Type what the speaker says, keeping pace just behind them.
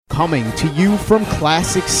Coming to you from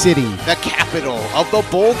Classic City, the capital of the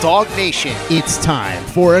Bulldog Nation. It's time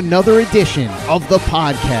for another edition of the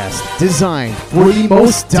podcast designed for the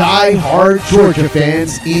most die-hard Georgia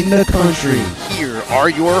fans in the country. Here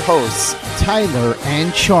are your hosts, Tyler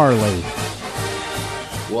and Charlie.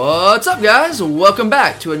 What's up, guys? Welcome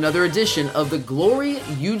back to another edition of the Glory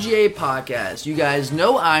UGA podcast. You guys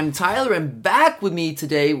know I'm Tyler, and back with me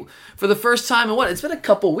today for the first time in it's been a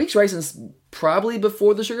couple weeks, right? Since probably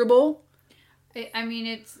before the Sugar Bowl? I mean,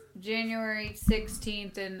 it's January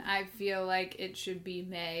 16th, and I feel like it should be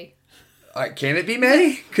May. All right, can it be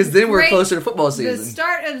May? Because then we're closer to football season. The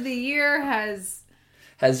start of the year has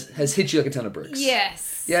hit you like a ton of bricks.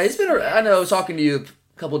 Yes. Yeah, it's been. I know. I was talking to you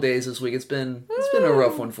couple days this week. It's been a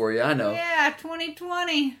rough one for you. I know. Yeah,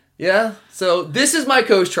 2020. Yeah. So this is my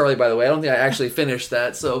coach, Charlie, by the way. I don't think I actually finished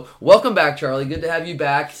that. So welcome back, Charlie. Good to have you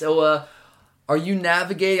back. So are you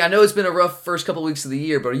navigating? I know it's been a rough first couple weeks of the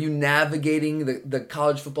year, but are you navigating the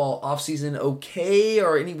college football offseason okay?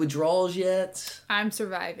 Or any withdrawals yet? I'm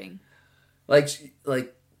surviving. Like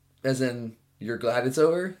as in you're glad it's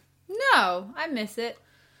over? No, I miss it.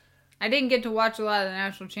 I didn't get to watch a lot of the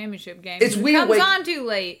national championship games. It's weird. It comes on too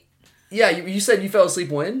late. Yeah, you said you fell asleep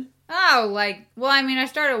when? Oh, I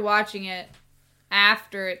started watching it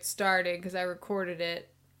after it started because I recorded it.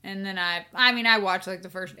 And then I watched like the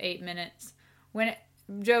first 8 minutes.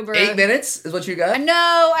 Joe Burrow. 8 minutes is what you got?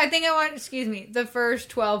 No, I think I watched, the first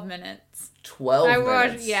 12 minutes. 12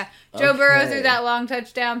 minutes? Yeah. Joe Burrow threw that long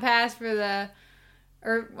touchdown pass for the...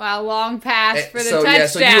 long pass for the touchdown. Yeah,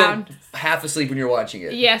 so you were half asleep when you were watching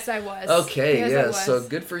it. Yes, I was. Okay, yes, so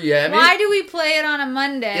good for you. I mean, why do we play it on a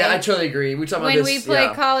Monday? Yeah, I totally agree. We're talking about this. When we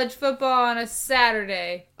play college football on a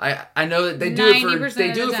Saturday. I know that they do it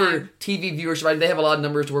for TV viewership. They have a lot of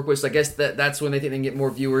numbers to work with, so I guess that's when they think they can get more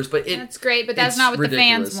viewers. But that's great, but that's not what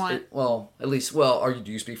ridiculous. The fans want.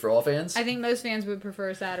 Do you speak for all fans? I think most fans would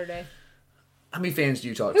prefer Saturday. How many fans do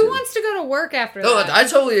you talk to? Who wants to go to work after that? No, I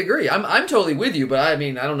totally agree. I'm totally with you, but I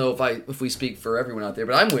mean, I don't know if we speak for everyone out there,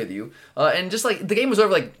 but I'm with you. And just like the game was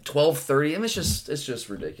over like 12:30, I mean, it's just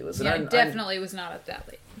ridiculous. And I definitely was not up that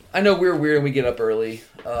late. I know we're weird and we get up early,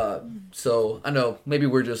 so I know maybe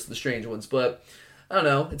we're just the strange ones, but I don't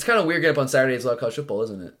know. It's kind of weird getting up on Saturdays like college football,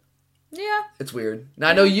 isn't it? Yeah. It's weird. Now,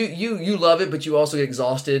 I know you love it, but you also get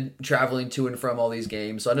exhausted traveling to and from all these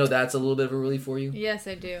games, so I know that's a little bit of a relief for you. Yes,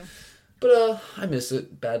 I do. But I miss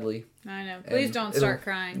it badly. I know. Please don't start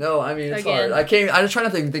crying. No, I mean, it's hard. I just try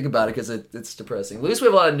not to think about it because it's depressing. At least we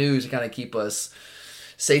have a lot of news to kind of keep us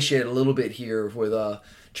satiated a little bit here with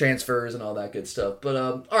transfers and all that good stuff. But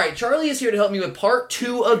all right, Charlie is here to help me with part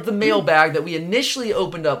 2 of the mailbag that we initially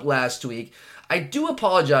opened up last week. I do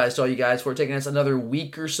apologize to all you guys for taking us another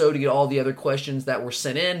week or so to get all the other questions that were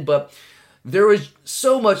sent in, but there was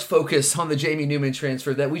so much focus on the Jamie Newman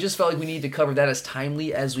transfer that we just felt like we needed to cover that as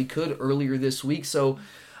timely as we could earlier this week. So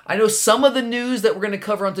I know some of the news that we're going to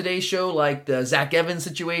cover on today's show, like the Zach Evans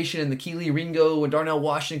situation and the Kelee Ringo and Darnell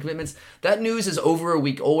Washington commitments, that news is over a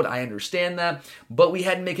week old. I understand that. But we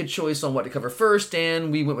had to make a choice on what to cover first,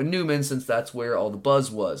 and we went with Newman since that's where all the buzz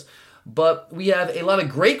was. But we have a lot of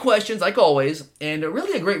great questions, like always, and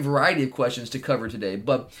really a great variety of questions to cover today.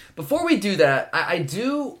 But before we do that, I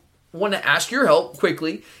do want to ask your help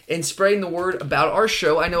quickly in spreading the word about our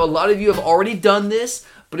show. I know a lot of you have already done this,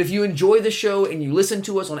 but if you enjoy the show and you listen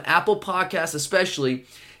to us on Apple Podcasts especially,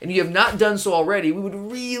 and you have not done so already, we would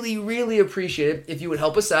really, really appreciate it if you would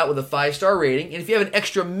help us out with a 5-star rating. And if you have an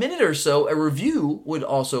extra minute or so, a review would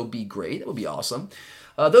also be great. That would be awesome.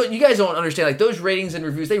 Though you guys don't understand, like those ratings and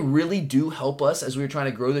reviews, they really do help us as we're trying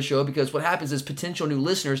to grow the show, because what happens is potential new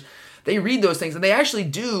listeners, they read those things and they actually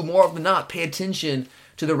do more often than not pay attention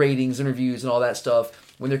to the ratings and reviews and all that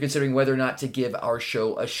stuff when they're considering whether or not to give our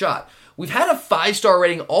show a shot. We've had a 5-star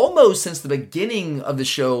rating almost since the beginning of the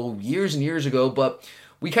show years and years ago, but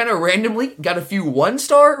we kind of randomly got a few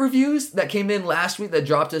 1-star reviews that came in last week that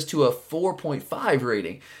dropped us to a 4.5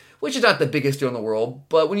 rating, which is not the biggest deal in the world.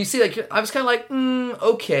 But when you see that, I was kind of like,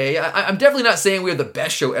 okay. I'm definitely not saying we are the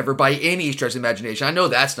best show ever by any stretch of imagination. I know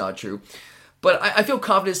that's not true. But I feel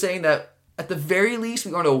confident saying that at the very least,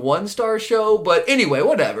 we aren't a 1-star show. But anyway,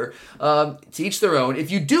 whatever. To each their own.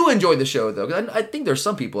 If you do enjoy the show, though, because I think there's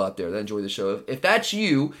some people out there that enjoy the show. If that's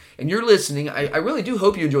you and you're listening, I really do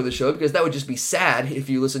hope you enjoy the show, because that would just be sad if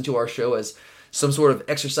you listen to our show as some sort of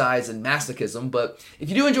exercise in masochism. But if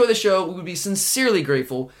you do enjoy the show, we would be sincerely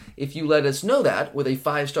grateful if you let us know that with a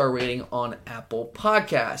 5-star rating on Apple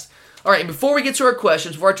Podcasts. All right, and before we get to our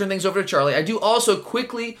questions, before I turn things over to Charlie, I do also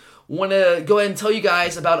quickly want to go ahead and tell you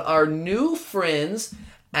guys about our new friends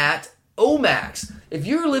at Omax. If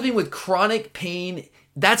you're living with chronic pain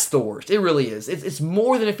that's the worst. It really is. It's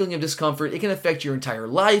more than a feeling of discomfort. It can affect your entire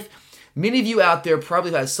life. Many of you out there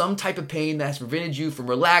probably have some type of pain that has prevented you from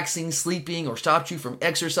relaxing, sleeping, or stopped you from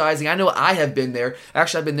exercising. I know I have been there.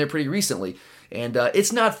 Actually, I've been there pretty recently. And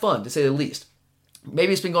it's not fun, to say the least.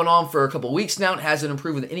 Maybe it's been going on for a couple of weeks now. It hasn't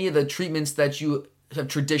improved with any of the treatments that you have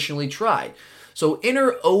traditionally tried. So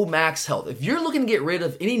enter Omax Health. If you're looking to get rid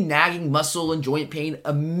of any nagging muscle and joint pain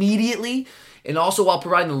immediately, and also while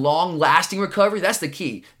providing long-lasting recovery, that's the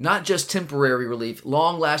key, not just temporary relief,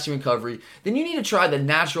 long-lasting recovery, then you need to try the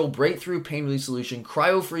natural breakthrough pain relief solution,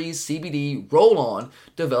 CryoFreeze CBD Roll-On,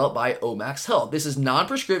 developed by Omax Health. This is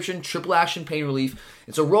non-prescription, triple-action pain relief.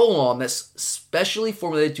 It's a roll-on that's specially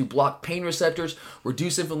formulated to block pain receptors,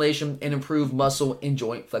 reduce inflammation, and improve muscle and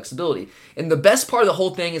joint flexibility. And the best part of the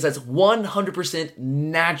whole thing is that it's 100%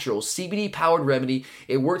 natural, CBD-powered remedy.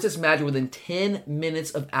 It works its magic within 10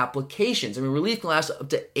 minutes of applications. I mean, relief can last up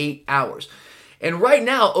to 8 hours. And right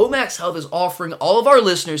now, Omax Health is offering all of our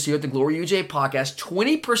listeners here at the Glory UJ podcast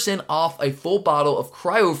 20% off a full bottle of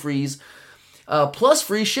CryoFreeze plus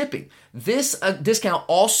free shipping. This discount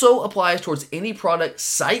also applies towards any product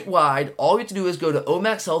site-wide. All you have to do is go to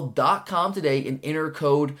omaxhealth.com today and enter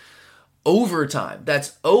code OVERTIME.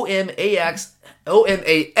 That's OMAX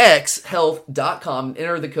health.com and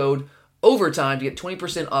enter the code OVERTIME to get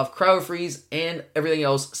 20% off CryoFreeze and everything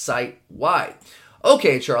else site-wide.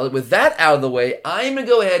 Okay, Charlie, with that out of the way, I'm going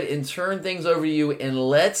to go ahead and turn things over to you, and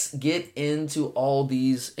let's get into all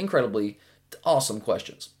these incredibly awesome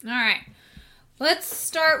questions. All right. Let's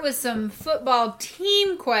start with some football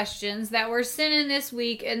team questions that were sent in this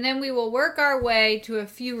week, and then we will work our way to a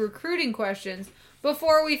few recruiting questions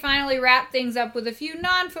before we finally wrap things up with a few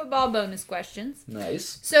non-football bonus questions.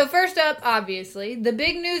 Nice. So first up, obviously, the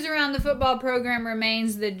big news around the football program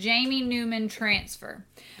remains the Jamie Newman transfer.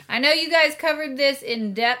 I know you guys covered this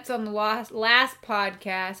in depth on the last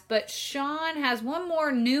podcast, but Sean has one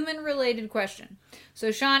more Newman-related question.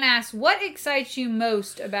 So Sean asks, what excites you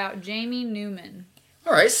most about Jamie Newman?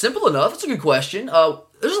 All right, simple enough. That's a good question.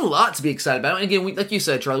 There's a lot to be excited about. And again, like you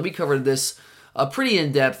said, Charlie, we covered this pretty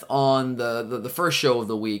in-depth on the first show of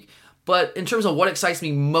the week. But in terms of what excites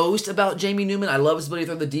me most about Jamie Newman, I love his ability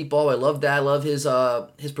to throw the deep ball. I love that. I love his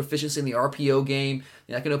proficiency in the RPO game.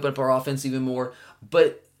 And that can open up our offense even more.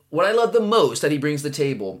 But what I love the most that he brings to the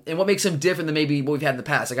table, and what makes him different than maybe what we've had in the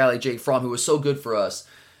past, a guy like Jake Fromm, who was so good for us,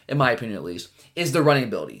 in my opinion at least, is the running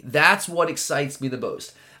ability. That's what excites me the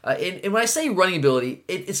most. And when I say running ability,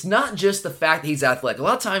 it's not just the fact that he's athletic. A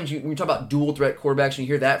lot of times when you talk about dual threat quarterbacks and you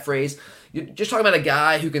hear that phrase, you're just talking about a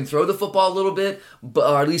guy who can throw the football a little bit,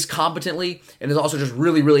 or at least competently, and is also just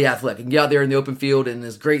really, really athletic. He can get out there in the open field and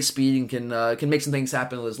has great speed and can make some things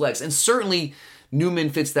happen with his legs. And certainly Newman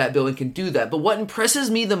fits that bill and can do that. But what impresses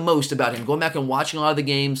me the most about him, going back and watching a lot of the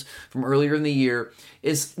games from earlier in the year,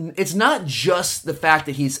 is it's not just the fact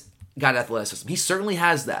that he's got athleticism. He certainly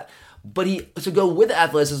has that. But to go with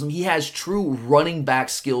athleticism, he has true running back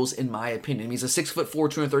skills, in my opinion. He's a 6'4",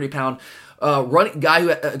 230-pound guy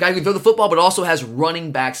who can throw the football, but also has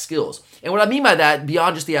running back skills. And what I mean by that,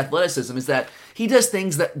 beyond just the athleticism, is that he does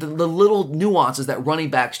things that the little nuances that running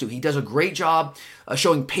backs do. He does a great job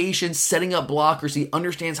showing patience, setting up blockers. He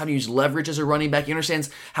understands how to use leverage as a running back. He understands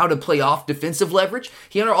how to play off defensive leverage.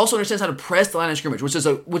 He also understands how to press the line of scrimmage, which is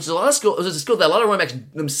a lot of skill. Is a skill that a lot of running backs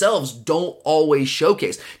themselves don't always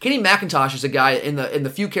showcase. Kenny McIntosh is a guy in the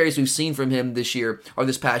few carries we've seen from him this year or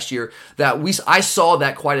this past year that I saw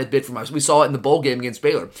that quite a bit from us. We saw it in the bowl game against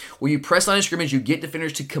Baylor, where you press line of scrimmage, you get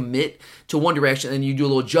defenders to commit to one direction, and then you do a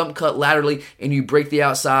little jump cut laterally, and you break the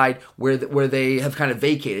outside where they have kind of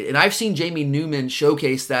vacated. And I've seen Jamie Newman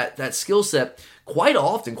showcase that skill set quite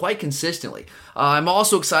often, quite consistently. I'm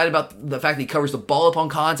also excited about the fact that he covers the ball upon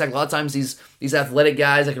contact. A lot of times these athletic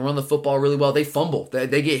guys that can run the football really well, they fumble.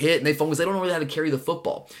 They get hit and they fumble because they don't know really how to carry the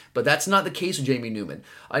football. But that's not the case with Jamie Newman.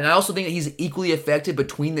 And I also think that he's equally effective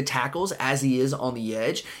between the tackles as he is on the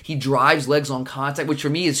edge. He drives legs on contact, which for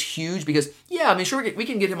me is huge because, yeah, I mean, sure, we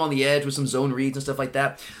can get him on the edge with some zone reads and stuff like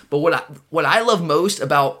that. But what I love most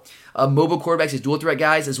about mobile quarterbacks, these dual threat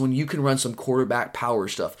guys, is when you can run some quarterback power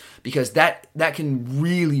stuff, because that can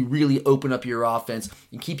really, really open up your offense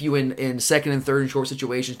and keep you in second and third and short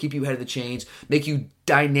situations, keep you ahead of the chains, make you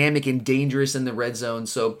dynamic and dangerous in the red zone.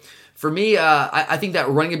 So for me, I think that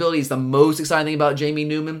running ability is the most exciting thing about Jamie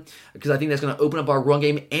Newman, because I think that's going to open up our run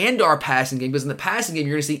game and our passing game, because in the passing game,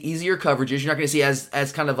 you're going to see easier coverages. You're not going to see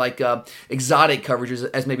as kind of like exotic coverages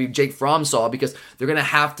as maybe Jake Fromm saw, because they're going to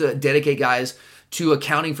have to dedicate guys to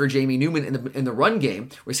accounting for Jamie Newman in the run game.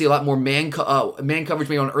 We see a lot more man coverage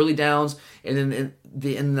maybe on early downs, and in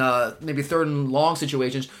maybe third and long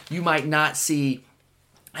situations, you might not see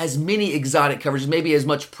as many exotic coverages, maybe as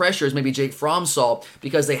much pressure as maybe Jake Fromm saw,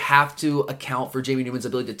 because they have to account for Jamie Newman's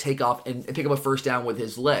ability to take off and pick up a first down with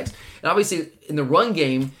his legs. And obviously, in the run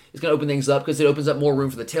game, it's going to open things up because it opens up more room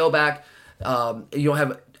for the tailback. You don't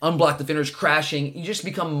have unblocked defenders crashing. You just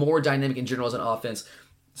become more dynamic in general as an offense.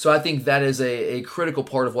 So I think that is a critical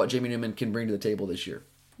part of what Jamie Newman can bring to the table this year.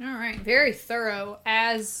 All right. Very thorough,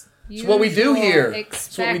 as It's what we do here. Expected.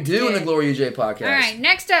 It's what we do in the Glory UJ podcast. All right.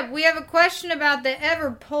 Next up, we have a question about the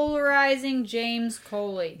ever polarizing James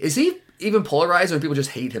Coley. Is he even polarized, or do people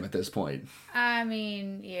just hate him at this point? I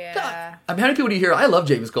mean, yeah. I mean, how many people do you hear? I love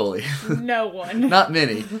James Coley. No one. Not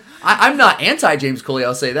many. I'm not anti-James Coley,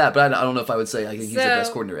 I'll say that, but I don't know if I would say I think he's the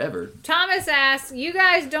best coordinator ever. Thomas asks, you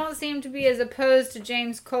guys don't seem to be as opposed to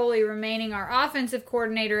James Coley remaining our offensive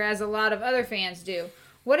coordinator as a lot of other fans do.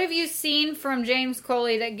 What have you seen from James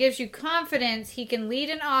Coley that gives you confidence he can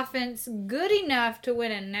lead an offense good enough to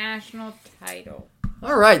win a national title?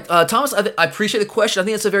 All right, Thomas, I appreciate the question. I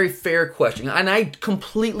think it's a very fair question, and I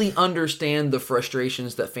completely understand the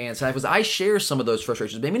frustrations that fans have, because I share some of those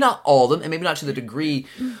frustrations. Maybe not all of them, and maybe not to the degree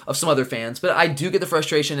of some other fans, but I do get the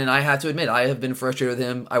frustration, and I have to admit, I have been frustrated with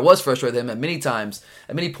him. I was frustrated with him at many times,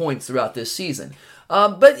 at many points throughout this season.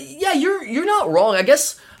 But yeah, you're not wrong. I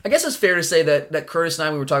guess it's fair to say that Curtis and I,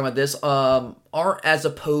 when we were talking about this, aren't as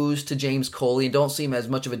opposed to James Coley and don't seem as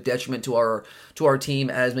much of a detriment to our team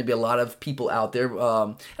as maybe a lot of people out there. I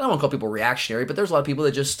don't want to call people reactionary, but there's a lot of people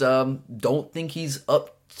that just don't think he's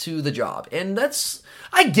up to the job. And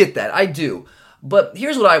I get that. I do. But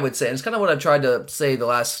here's what I would say, and it's kind of what I've tried to say the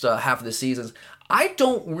last half of the season. I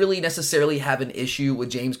don't really necessarily have an issue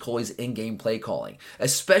with James Coley's in-game play calling,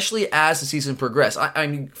 especially as the season progressed. I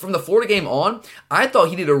mean, from the Florida game on, I thought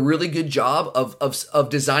he did a really good job of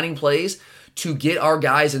designing plays to get our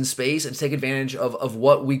guys in space and take advantage of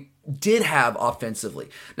what we did have offensively.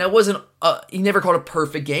 Now, it wasn't he never called a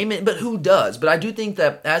perfect game, but who does? But I do think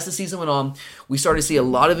that as the season went on, we started to see a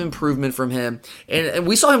lot of improvement from him, and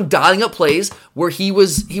we saw him dialing up plays where he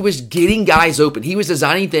was getting guys open. He was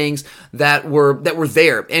designing things that were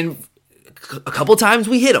there, and a couple times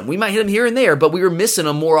we hit him. We might hit him here and there, but we were missing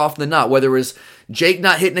him more often than not, whether it was Jake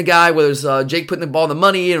not hitting a guy, whether it was Jake putting the ball in the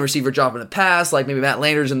money and a receiver dropping a pass, like maybe Matt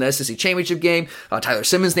Landers in the SEC Championship game, Tyler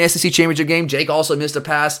Simmons in the SEC Championship game. Jake also missed a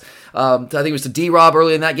pass, I think it was to D-Rob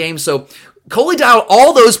early in that game. So Coley dialed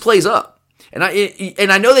all those plays up. And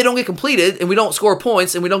I know they don't get completed, and we don't score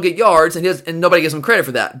points, and we don't get yards, and nobody gives him credit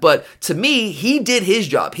for that. But to me, he did his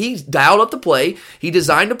job. He dialed up the play. He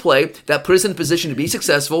designed a play that put us in a position to be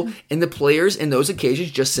successful, and the players in those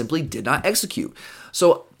occasions just simply did not execute.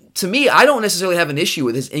 So to me, I don't necessarily have an issue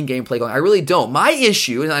with his in-game play calling. I really don't. My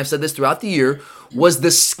issue, and I've said this throughout the year, was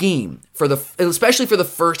the scheme, especially for the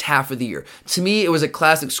first half of the year. To me, it was a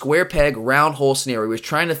classic square peg, round hole scenario. He was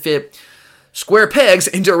trying to fit square pegs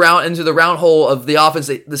into the round hole of the offense,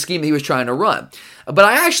 the scheme that he was trying to run.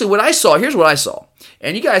 But here's what I saw.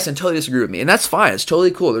 And you guys can totally disagree with me, and that's fine. It's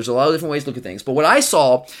totally cool. There's a lot of different ways to look at things. But what I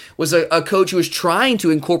saw was a coach who was trying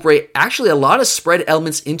to incorporate actually a lot of spread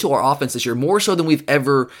elements into our offense this year, more so than we've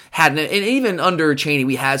ever had. And even under Chaney,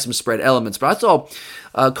 we had some spread elements. But I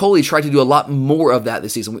saw Coley tried to do a lot more of that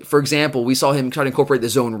this season. For example, we saw him try to incorporate the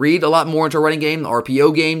zone read a lot more into our running game, the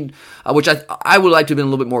RPO game, which I would like to have been a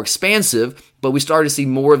little bit more expansive, but we started to see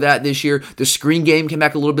more of that this year. The screen game came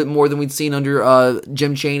back a little bit more than we'd seen under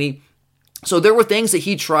Jim Chaney. So there were things that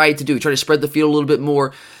he tried to do. He tried to spread the field a little bit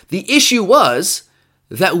more. The issue was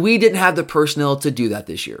that we didn't have the personnel to do that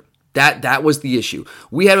this year. That was the issue.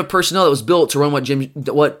 We had a personnel that was built to run what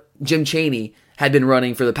Jim Chaney had been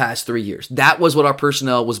running for the past 3 years. That was what our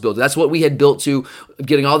personnel was built. That's what we had built to,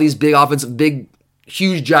 getting all these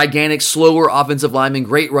huge, gigantic, slower offensive linemen,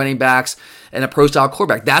 great running backs, and a pro-style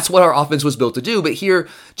quarterback. That's what our offense was built to do. But here,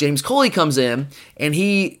 James Coley comes in, and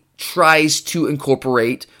he tries to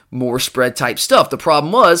incorporate more spread-type stuff. The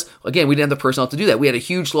problem was, again, we didn't have the personnel to do that. We had a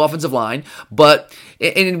huge, slow offensive line,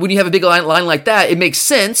 and when you have a big line like that, it makes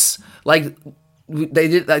sense, like they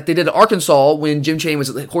did at Arkansas when Jim Chaney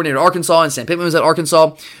was the coordinator at Arkansas and Sam Pittman was at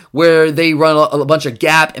Arkansas, where they run a bunch of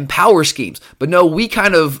gap and power schemes. But no, we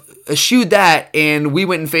kind of eschewed that, and we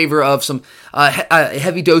went in favor of some a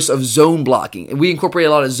heavy dose of zone blocking. And we incorporated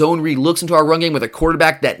a lot of zone read looks into our run game with a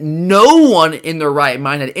quarterback that no one in their right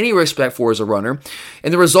mind had any respect for as a runner.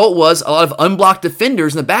 And the result was a lot of unblocked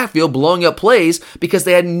defenders in the backfield blowing up plays because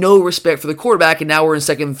they had no respect for the quarterback, and now we're in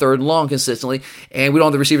second and third and long consistently, and we don't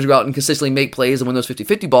have the receivers go out and consistently make plays and win those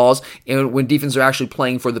 50-50 balls, and when defenses are actually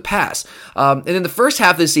playing for the pass. And in the first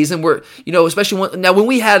half of the season, especially when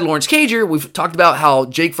we had Lawrence Cager, we've talked about how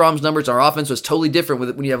Jake Fromm Fromm's numbers, our offense was totally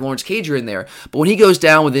different when you have Lawrence Cager in there. But when he goes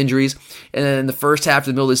down with injuries in the first half of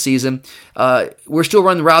the middle of the season, we're still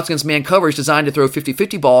running routes against man coverage designed to throw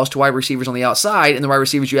 50-50 balls to wide receivers on the outside, and the wide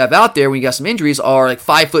receivers you have out there when you got some injuries are like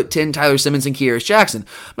 5'10" Tyler Simmons and Kearis Jackson.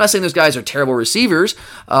 I'm not saying those guys are terrible receivers,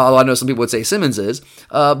 although I know some people would say Simmons is,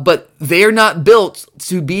 but they're not built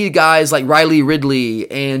to be guys like Riley Ridley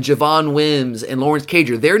and Javon Wims and Lawrence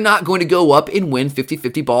Cager. They're not going to go up and win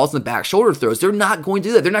 50-50 balls in the back shoulder throws. They're not going to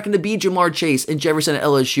do that. They're not going to be Jamar Chase and Jefferson at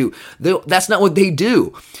LSU. That's not what they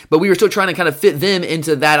do. But we were still trying to kind of fit them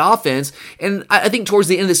into that offense. And I think towards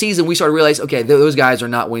the end of the season, we started to realize, okay, those guys are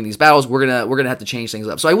not winning these battles. We're gonna have to change things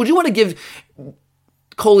up. So I would want to give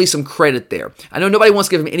Coley some credit there. I know nobody wants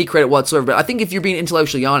to give him any credit whatsoever, but I think if you're being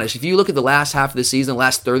intellectually honest, if you look at the last half of the season,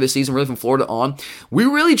 last third of the season, really from Florida on, we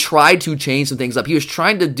really tried to change some things up. He was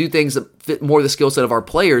trying to do things that fit more the skill set of our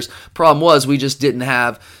players. Problem was, we just didn't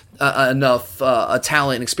have enough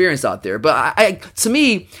talent and experience out there. But to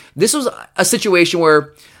me, this was a situation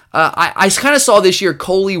where I kind of saw this year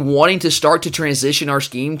Coley wanting to start to transition our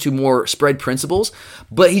scheme to more spread principles,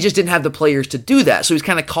 but he just didn't have the players to do that. So he's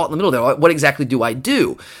kind of caught in the middle there. What exactly do I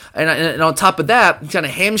do? And on top of that, he's kind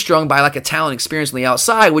of hamstrung by like a talent experience on the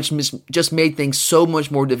outside, which just made things so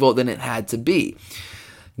much more difficult than it had to be.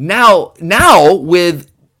 Now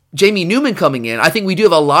with Jamie Newman coming in, I think we do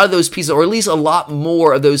have a lot of those pieces, or at least a lot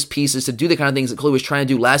more of those pieces to do the kind of things that Coley was trying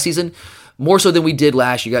to do last season. More so than we did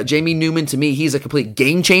last year. You got Jamie Newman. To me, he's a complete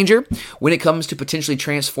game changer when it comes to potentially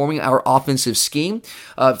transforming our offensive scheme.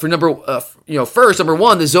 First, number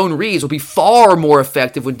one, the zone reads will be far more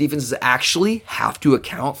effective when defenses actually have to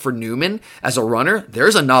account for Newman as a runner.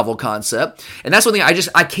 There's a novel concept, and that's one thing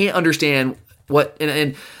I can't understand.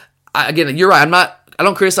 Again, you're right. I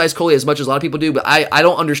don't criticize Coley as much as a lot of people do, but I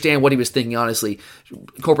don't understand what he was thinking, honestly,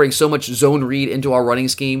 incorporating so much zone read into our running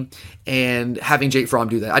scheme and having Jake Fromm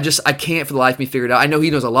do that. I can't for the life of me figure it out. I know he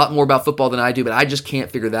knows a lot more about football than I do, but I just can't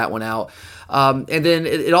figure that one out. And then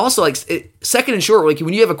it also, second and short, like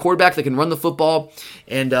when you have a quarterback that can run the football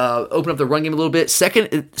and open up the run game a little bit, second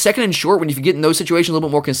and short, when you get in those situations a little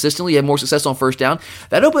bit more consistently, you have more success on first down,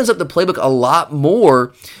 that opens up the playbook a lot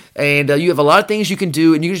more, and you have a lot of things you can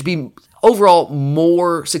do, and you can just be overall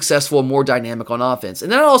more successful and more dynamic on offense.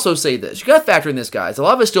 And then I'll also say this. You got to factor in this, guys. A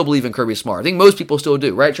lot of us still believe in Kirby Smart. I think most people still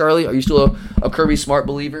do. Right, Charlie? Are you still a Kirby Smart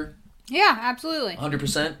believer? Yeah, absolutely.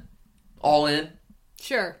 100%? All in?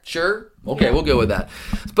 Sure? Okay, yeah. We'll go with that.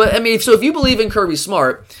 But, if you believe in Kirby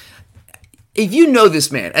Smart, if you know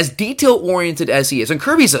this man, as detail-oriented as he is, and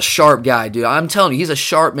Kirby's a sharp guy, dude. I'm telling you, he's a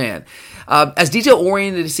sharp man. As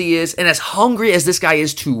detail-oriented as he is, and as hungry as this guy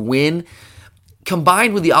is to win,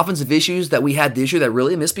 combined with the offensive issues that we had this year that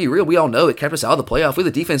really, let's be real, we all know it kept us out of the playoff. We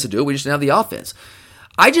had the defense to do it. We just didn't have the offense.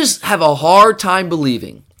 I just have a hard time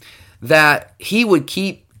believing that he would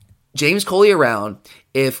keep James Coley around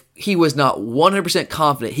if he was not 100%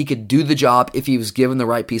 confident he could do the job if he was given the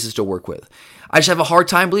right pieces to work with. I just have a hard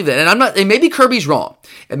time believing that. And maybe Kirby's wrong.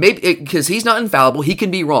 And maybe because he's not infallible, he can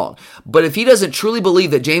be wrong. But if he doesn't truly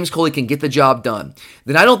believe that James Coley can get the job done,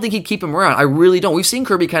 then I don't think he'd keep him around. I really don't. We've seen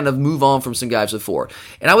Kirby kind of move on from some guys before.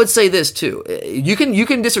 And I would say this too. You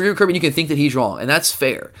can disagree with Kirby and you can think that he's wrong, and that's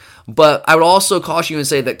fair. But I would also caution you and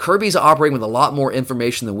say that Kirby's operating with a lot more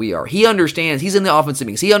information than we are. He understands. He's in the offensive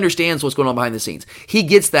meetings. He understands what's going on behind the scenes. He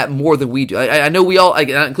gets that more than we do. I know we all,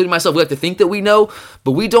 including myself, we like to think that we know,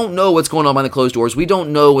 but we don't know what's going on behind the closed doors. We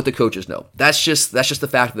don't know what the coaches know. That's just the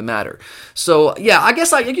fact of the matter. So, yeah, I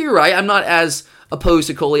guess you're right. I'm not as opposed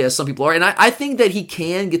to Coley as some people are. And I think that he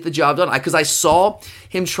can get the job done because I saw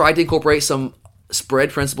him try to incorporate some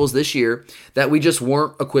spread principles this year that we just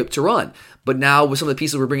weren't equipped to run. But now with some of the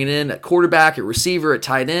pieces we're bringing in at quarterback, at receiver, at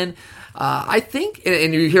tight end, I think,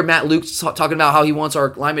 and you hear Matt Luke talking about how he wants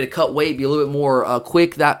our linemen to cut weight, be a little bit more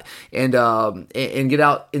quick, and get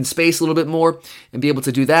out in space a little bit more and be able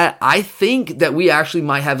to do that. I think that we actually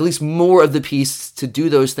might have at least more of the piece to do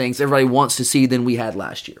those things everybody wants to see than we had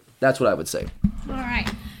last year. That's what I would say. All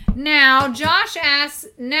right. Now, Josh asks,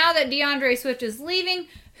 now that DeAndre Swift is leaving,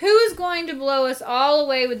 who's going to blow us all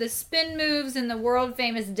away with the spin moves and the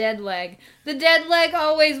world-famous dead leg? The dead leg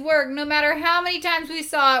always worked. No matter how many times we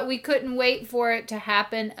saw it, we couldn't wait for it to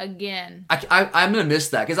happen again. I'm going to miss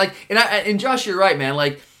that. Because, and Josh, you're right, man.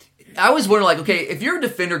 I was wondering, okay, if you're a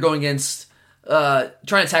defender going against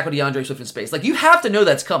trying to tackle DeAndre Swift in space. Like, you have to know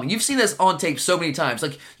that's coming. You've seen this on tape so many times.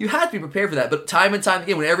 Like, you have to be prepared for that. But time and time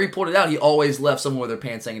again, whenever he pulled it out, he always left someone with their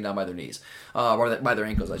pants hanging down by their knees. Or by their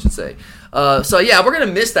ankles, I should say. So, yeah, we're going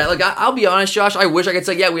to miss that. Like, I'll be honest, Josh, I wish I could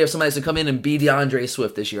say, yeah, we have somebody that's going to come in and be DeAndre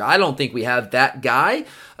Swift this year. I don't think we have that guy.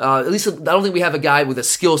 At least I don't think we have a guy with a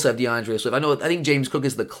skill set of DeAndre Swift. I think James Cook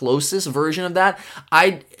is the closest version of that.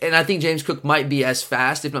 I think James Cook might be as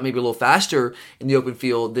fast, if not maybe a little faster, in the open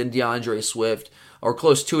field than DeAndre Swift, or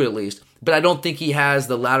close to it at least. But I don't think he has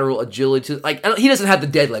the lateral agility he doesn't have the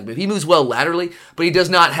dead leg move. He moves well laterally, but he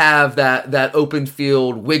does not have that open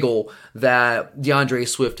field wiggle that DeAndre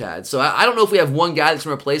Swift had. So I don't know if we have one guy that's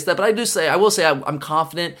going to replace that, but I will say I'm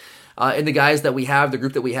confident in the guys that we have, the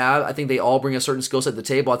group that we have. I think they all bring a certain skill set to the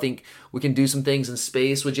table. I think we can do some things in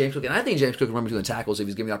space with James Cook, and I think James Cook can run between the tackles if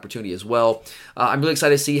he's given the opportunity as well. I'm really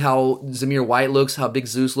excited to see how Zamir White looks, how Big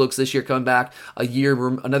Zeus looks this year coming back,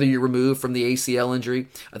 another year removed from the ACL injury.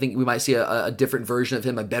 I think we might see a different version of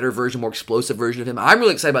him, a better version, more explosive version of him. I'm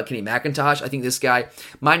really excited about Kenny McIntosh. I think this guy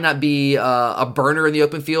might not be a burner in the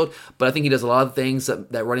open field, but I think he does a lot of things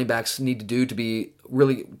that running backs need to do to be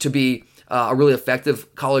a really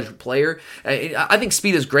effective college player. I think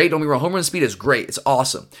speed is great. Don't be wrong. Home run speed is great. It's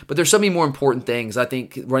awesome. But there's so many more important things I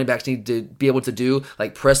think running backs need to be able to do,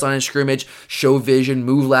 like press line and scrimmage, show vision,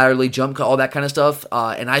 move laterally, jump cut, all that kind of stuff.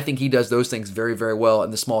 And I think he does those things very, very well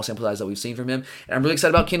in the small sample size that we've seen from him. And I'm really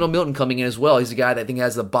excited about Kendall Milton coming in as well. He's a guy that I think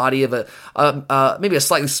has the body of maybe a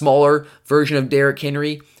slightly smaller version of Derrick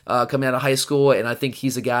Henry. Coming out of high school, and I think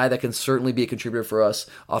he's a guy that can certainly be a contributor for us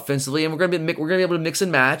offensively. And we're going to be able to mix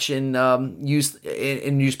and match and use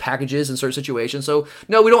packages in certain situations. So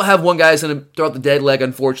no, we don't have one guy who's going to throw out the dead leg,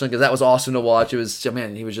 unfortunately, because that was awesome to watch. He was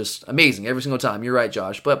just amazing every single time. You're right,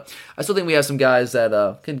 Josh, but I still think we have some guys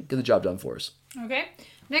that can get the job done for us. Okay.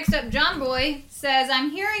 Next up, John Boy says, I'm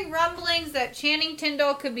hearing rumblings that Channing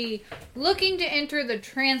Tindall could be looking to enter the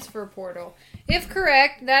transfer portal. If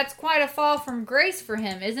correct, that's quite a fall from grace for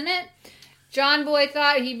him, isn't it? John Boy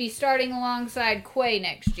thought he'd be starting alongside Quay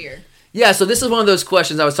next year. Yeah, so this is one of those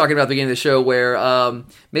questions I was talking about at the beginning of the show where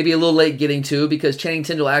maybe a little late getting to, because Channing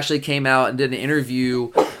Tindall actually came out and did an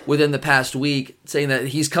interview within the past week saying that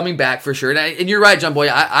he's coming back for sure. And you're right, John Boy.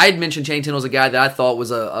 I had mentioned Channing Tindall as a guy that I thought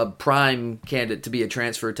was a prime candidate to be a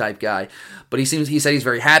transfer type guy. But he said he's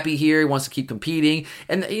very happy here. He wants to keep competing.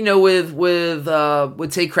 And,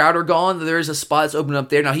 with Tay Crowder gone, there is a spot that's open up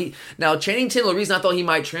there. Now Channing Tindall, the reason I thought he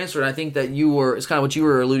might transfer, and I think that it's kind of what you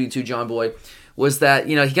were alluding to, John Boy, was that,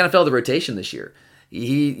 he kind of fell the rotation this year.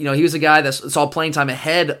 He was a guy that saw playing time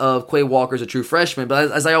ahead of Quay Walker as a true freshman. But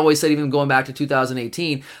as I always said, even going back to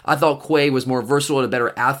 2018, I thought Quay was more versatile and a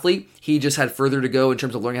better athlete. He just had further to go in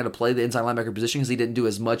terms of learning how to play the inside linebacker position, because he didn't do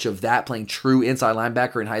as much of that playing true inside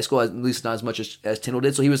linebacker in high school, at least not as much as Tindall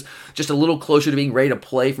did. So he was just a little closer to being ready to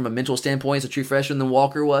play from a mental standpoint as a true freshman than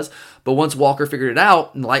Walker was. But once Walker figured it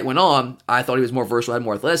out and the light went on, I thought he was more versatile, had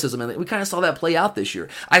more athleticism, and we kind of saw that play out this year.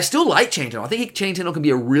 I still like Channing Tindall. I think Channing Tindall can be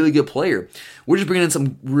a really good player. We're just bringing in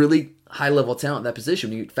some really high-level talent in that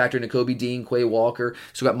position. You factor in Kobe Dean, Quay Walker,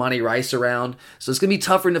 so we got Monty Rice around. So it's going to be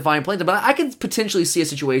tougher to find playing time. But I could potentially see a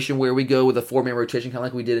situation where we go with a four-man rotation, kind of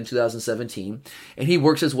like we did in 2017, and he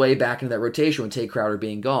works his way back into that rotation with Tay Crowder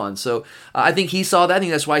being gone. So I think he saw that. I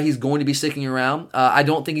think that's why he's going to be sticking around. I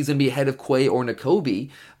don't think he's going to be ahead of Quay or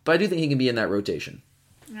Nakobe, but I do think he can be in that rotation.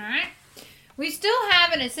 All right. We still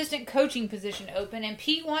have an assistant coaching position open, and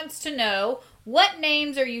Pete wants to know, what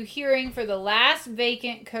names are you hearing for the last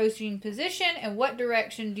vacant coaching position, and what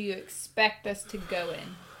direction do you expect us to go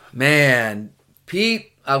in? Man,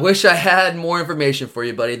 Pete, I wish I had more information for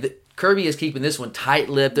you, buddy. Kirby is keeping this one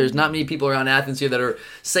tight-lipped. There's not many people around Athens here that are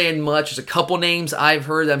saying much. There's a couple names I've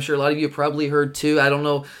heard that I'm sure a lot of you have probably heard too. I don't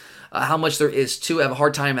know how much there is to. I have a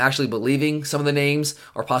hard time actually believing some of the names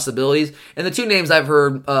or possibilities. And the two names I've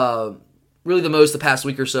heard really the most the past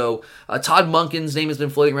week or so, Todd Monken's name has been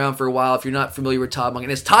floating around for a while. If you're not familiar with Todd Monken,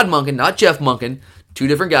 it's Todd Monken, not Jeff Monken. Two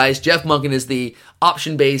different guys. Jeff Monken is the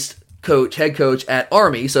option-based head coach at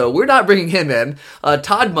Army, so we're not bringing him in.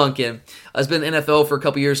 Todd Monken has been in the NFL for a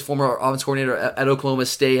couple years, former offense coordinator at Oklahoma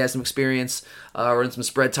State, has some experience running some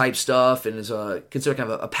spread-type stuff, and is considered kind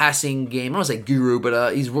of a passing game, I don't want to say guru,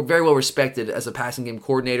 but he's very well respected as a passing game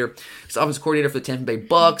coordinator. He's offense coordinator for the Tampa Bay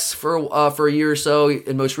Bucks for a year or so,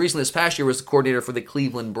 and most recently this past year was the coordinator for the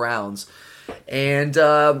Cleveland Browns. And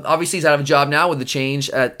obviously he's out of a job now with the change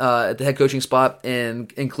at the head coaching spot in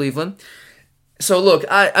Cleveland. So look,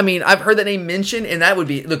 I mean, I've heard that name mentioned, and that would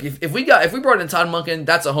be, look, if we brought in Todd Monken,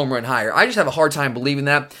 that's a home run hire. I just have a hard time believing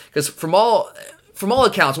that, because from from all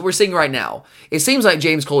accounts, what we're seeing right now, it seems like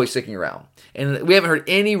James Coley's sticking around. And we haven't heard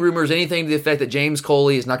any rumors, anything to the effect that James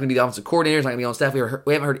Coley is not going to be the offensive coordinator, is not going to be on staff.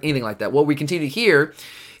 We haven't heard anything like that. What we continue to hear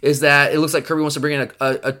is that it looks like Kirby wants to bring in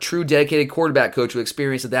a true dedicated quarterback coach with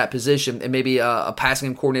experience at that position, and maybe a passing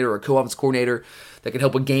game coordinator or a co-offensive coordinator that can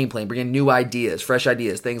help with game plan, bring in new ideas, fresh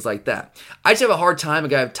ideas, things like that. I just have a hard time, a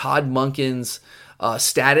guy of Todd Monken's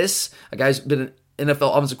status, a guy's been an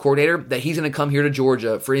NFL offensive coordinator, that he's going to come here to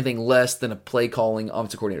Georgia for anything less than a play-calling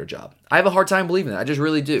offensive coordinator job. I have a hard time believing that. I just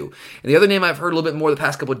really do. And the other name I've heard a little bit more the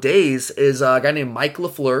past couple of days is a guy named Mike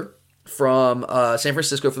LaFleur from San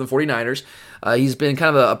Francisco for the 49ers. He's been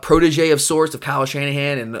kind of a protege of sorts of Kyle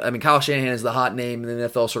Shanahan. And I mean, Kyle Shanahan is the hot name in the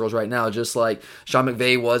NFL circles right now, just like Sean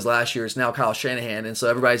McVay was last year. It's now Kyle Shanahan. And so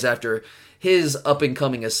everybody's after his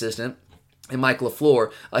up-and-coming assistant. And Mike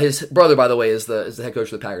LaFleur, his brother, by the way, is the head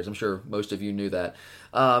coach of the Packers. I'm sure most of you knew that.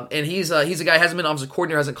 And he's a guy, hasn't been offensive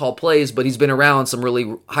coordinator, hasn't called plays, but he's been around some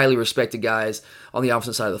really highly respected guys on the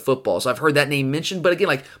offensive side of the football. So I've heard that name mentioned. But again,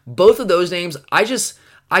 like both of those names, I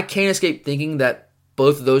can't escape thinking that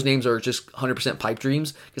both of those names are just 100% pipe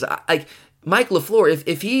dreams. Because Mike LaFleur,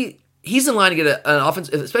 if he's in line to get an offense,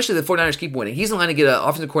 especially the 49ers keep winning. He's in line to get an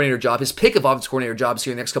offensive coordinator job, his pick of offensive coordinator jobs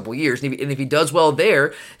here in the next couple of years. And if he does well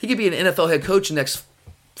there, he could be an NFL head coach in the next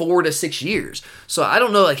 4 to 6 years. So I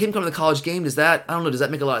don't know, like him coming to the college game, does that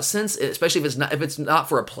make a lot of sense? Especially if it's not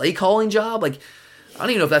for a play calling job? Like, I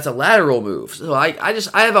don't even know if that's a lateral move. So I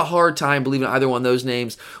have a hard time believing either one of those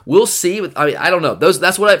names. We'll see. I don't know.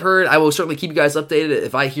 That's what I've heard. I will certainly keep you guys updated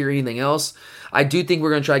if I hear anything else. I do think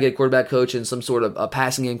we're going to try to get a quarterback coach in some sort of a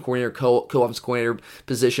passing game coordinator, co-offensive coordinator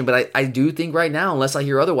position. But I do think right now, unless I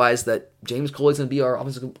hear otherwise, that James Coley's going to be our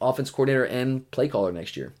offense coordinator and play caller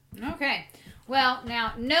next year. Okay. Well,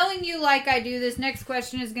 now, knowing you like I do, this next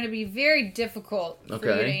question is going to be very difficult for you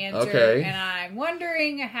to answer. Okay. And I'm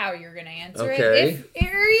wondering how you're going to answer Okay. it, or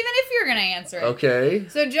even if you're going to answer it. Okay.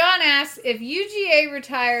 So John asks, if UGA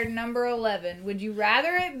retired number 11, would you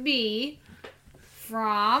rather it be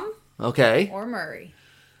Fromm Okay. or Murray?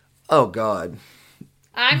 Oh, God.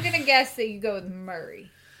 I'm going to guess that you go with Murray.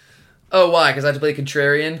 Oh, why? Because I have to play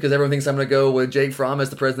contrarian? Because everyone thinks I'm going to go with Jake Fromm as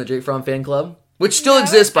the president of the Jake Fromm fan club? Which still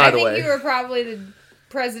exists, by the way. I think you were probably the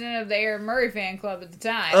president of the Aaron Murray fan club at the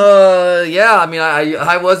time. Yeah. I mean,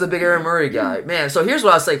 I was a big Aaron Murray guy. Man, so here's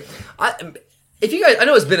what I'll say. If you guys, I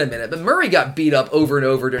know it's been a minute, but Murray got beat up over and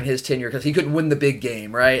over during his tenure because he couldn't win the big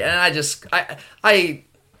game, right? And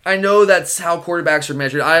I know that's how quarterbacks are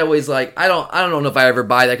measured. I always I don't know if I ever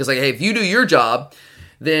buy that because hey, if you do your job,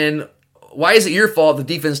 then why is it your fault the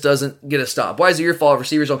defense doesn't get a stop? Why is it your fault if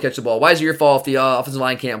receivers don't catch the ball? Why is it your fault if the offensive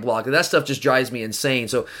line can't block? That stuff just drives me insane.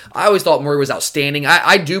 So I always thought Murray was outstanding.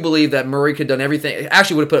 I do believe that Murray could have done everything.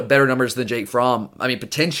 Actually would have put up better numbers than Jake Fromm. I mean,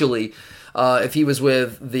 potentially, if he was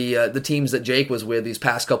with the teams that Jake was with these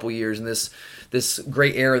past couple years in this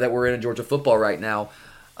great era that we're in Georgia football right now.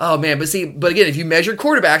 Oh, man. But again, if you measure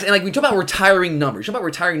quarterbacks, and we talk about retiring numbers.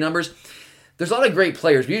 There's a lot of great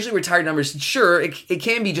players. But usually retired numbers, sure, it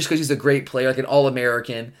can be just because he's a great player, like an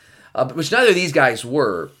All-American, which neither of these guys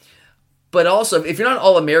were. But also, if you're not an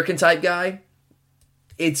All-American type guy,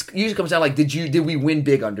 it usually comes down did we win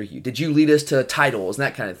big under you? Did you lead us to titles and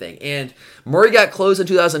that kind of thing? And Murray got close in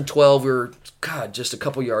 2012. We were, just a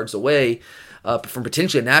couple yards away from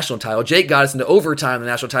potentially a national title. Jake got us into overtime in the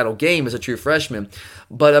national title game as a true freshman.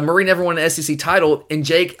 But Murray never won an SEC title. And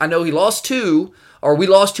Jake, I know he lost 2, or we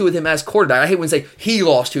lost 2 with him as quarterback. I hate when they say he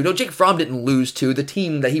lost 2. No, Jake Fromm didn't lose 2. The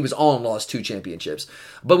team that he was on lost 2 championships.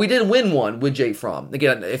 But we did win 1 with Jake Fromm.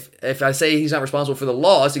 Again, if I say he's not responsible for the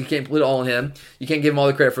loss, you can't put it all on him. You can't give him all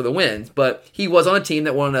the credit for the wins. But he was on a team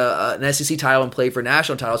that won an SEC title and played for a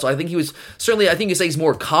national title. So I think you say he's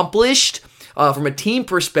more accomplished from a team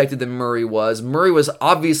perspective than Murray was. Murray was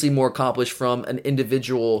obviously more accomplished from an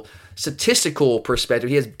individual statistical perspective.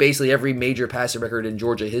 He has basically every major passing record in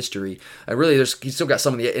Georgia history. And really, he's still got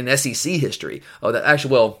some in SEC history.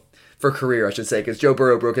 For career, I should say, because Joe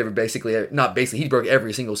Burrow broke he broke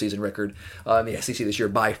every single season record in the SEC this year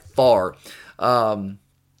by far.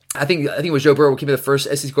 I think it was Joe Burrow who became the first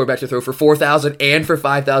SEC quarterback to throw for 4,000 and for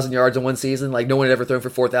 5,000 yards in one season. No one had ever thrown for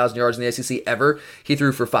 4,000 yards in the SEC ever. He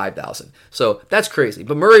threw for 5,000. So that's crazy.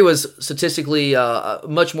 But Murray was statistically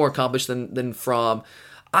much more accomplished than Fromm.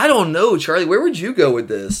 I don't know, Charlie. Where would you go with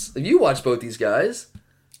this? If you watch both these guys.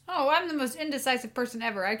 Oh, I'm the most indecisive person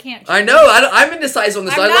ever. I can't choose. I know. I'm indecisive on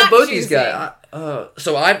this. I love both these guys.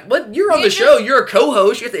 But you're on the show. You're a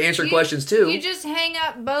co-host. You have to answer questions too. You just hang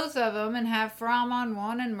up both of them and have Fromm on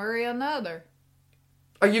one and Murray on the other.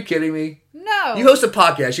 Are you kidding me? No. You host a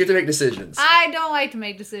podcast. You have to make decisions. I don't like to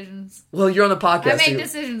make decisions. Well, you're on the podcast. I make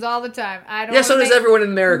decisions all the time. So does everyone in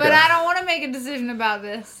America. But I don't want to make make a decision about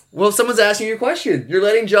this. Well, someone's asking you a question. You're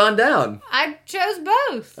letting John down. I chose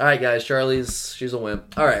both. All right, guys. she's a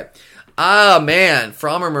wimp. All right. Ah, man.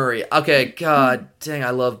 Fromm or Murray? Okay, God dang,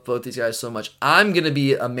 I love both these guys so much. I'm going to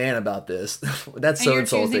be a man about this. That's so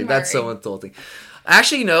insulting. That's so insulting.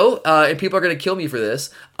 Actually, no, and people are going to kill me for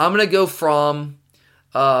this. I'm going to go Fromm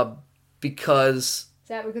because... Is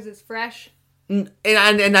that because it's fresh? And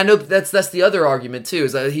I know that's the other argument, too,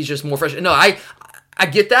 is that he's just more fresh. No, I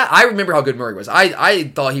get that. I remember how good Murray was. I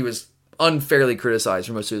thought he was unfairly criticized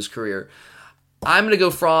for most of his career. I'm going to go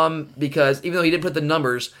Fromm because even though he didn't put the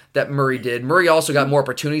numbers that Murray did, Murray also got more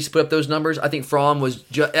opportunities to put up those numbers. I think Fromm was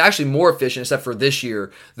actually more efficient, except for this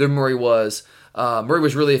year, than Murray was. Murray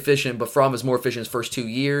was really efficient, but Fromm was more efficient his first 2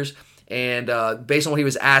 years. And based on what he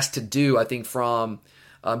was asked to do, I think Fromm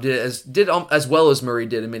did as well as Murray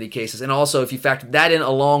did in many cases. And also, if you factor that in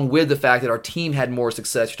along with the fact that our team had more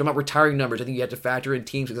success, you're talking about retiring numbers, I think you have to factor in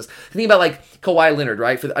team success. Think about like Kawhi Leonard,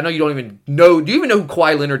 right? I know you don't even know. Do you even know who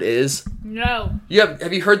Kawhi Leonard is? No.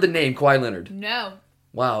 Have you heard the name Kawhi Leonard? No.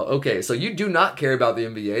 Wow. Okay, so you do not care about the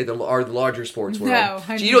NBA, the larger sports world. No,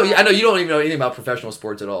 I know you don't even know anything about professional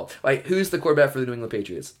sports at all. Right? Who's the quarterback for the New England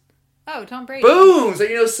Patriots? Oh, Tom Brady. Boom! So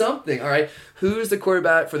you know something. All right. Who's the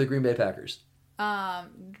quarterback for the Green Bay Packers?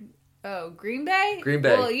 Green Bay? Green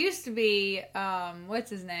Bay. Well, it used to be, what's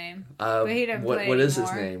his name? But he doesn't play what is his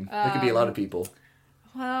anymore. name? There could be a lot of people.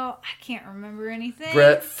 Well, I can't remember anything.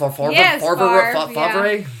 Brett Favre? Yes, Favre,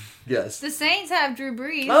 Favre? Yes. The Saints have Drew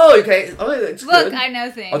Brees. Oh, okay. Oh, that's Look, good. I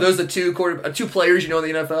know things. Are those the two players you know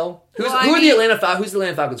in the NFL? Who's the Atlanta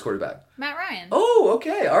Falcons quarterback? Matt Ryan. Oh,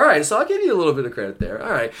 okay. All right. So I'll give you a little bit of credit there.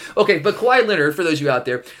 All right. Okay, but Kawhi Leonard, for those of you out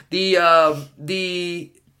there,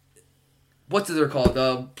 the what's it they're called?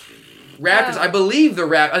 The Raptors. I believe the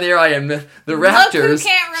there I am. The Raptors. Look who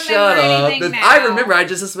can't remember Shut up. anything now. I remember.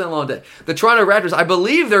 This has been a long day. The Toronto Raptors. I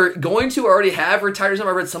believe they're going to already have retired. I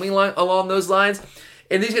read something along those lines.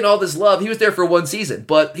 And he's getting all this love. He was there for one season,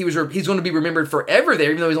 but he's going to be remembered forever there,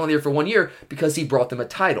 even though he's only there for 1 year, because he brought them a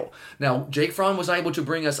title. Now, Jake Fromm was not able to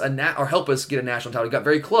bring us or help us get a national title. He got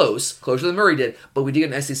very closer than Murray did, but we did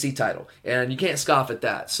get an SEC title, and you can't scoff at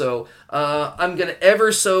that. So I'm going to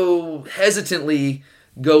ever so hesitantly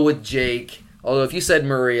go with Jake. Although if you said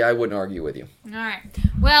Murray, I wouldn't argue with you. All right.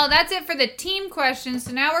 Well, that's it for the team questions.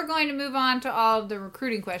 So now we're going to move on to all of the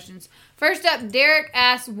recruiting questions. First up, Derek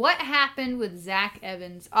asks, what happened with Zach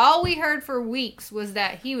Evans? All we heard for weeks was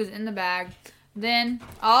that he was in the bag. Then,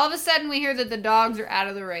 all of a sudden, we hear that the dogs are out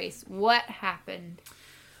of the race. What happened?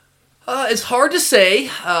 It's hard to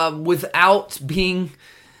say without being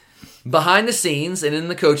behind the scenes and in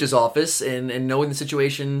the coach's office and knowing the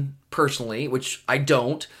situation personally, which I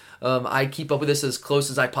don't. I keep up with this as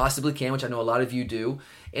close as I possibly can, which I know a lot of you do.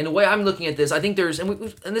 And the way I'm looking at this, I think there's, and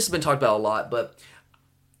this has been talked about a lot, but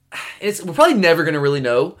we're probably never going to really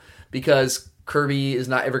know because Kirby is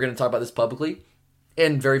not ever going to talk about this publicly,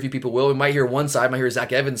 and very few people will. We might hear one side, might hear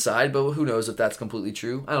Zach Evans' side, but who knows if that's completely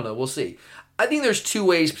true. I don't know. We'll see. I think there's two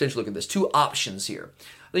ways potentially to look at this, two options here.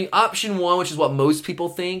 I think option one, which is what most people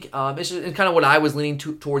think, it's kind of what I was leaning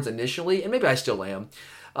towards initially, and maybe I still am.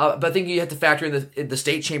 But I think you have to factor in the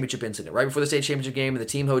state championship incident. Right before the state championship game in the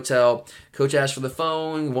team hotel, coach asks for the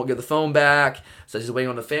phone, won't get the phone back, so he's waiting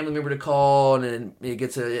on the family member to call, and then it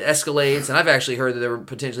escalates. And I've actually heard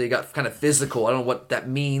that it got kind of physical. I don't know what that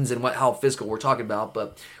means and how physical we're talking about,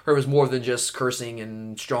 but I heard it was more than just cursing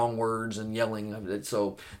and strong words and yelling.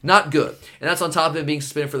 So not good. And that's on top of it being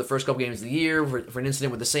suspended for the first couple games of the year for an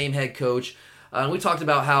incident with the same head coach. We talked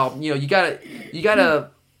about how you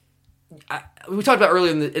gotta. We talked about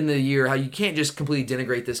earlier in the year how you can't just completely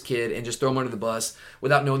denigrate this kid and just throw him under the bus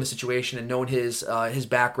without knowing the situation and knowing his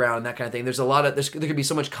background and that kind of thing. There could be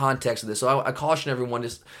so much context to this. So I caution everyone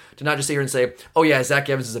to not just sit here and say, oh yeah, Zach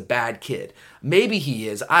Evans is a bad kid. Maybe he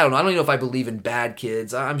is. I don't know. I don't even know if I believe in bad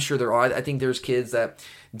kids. I'm sure there are. I think there's kids that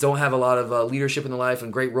don't have a lot of leadership in their life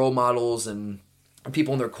and great role models and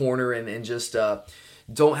people in their corner and just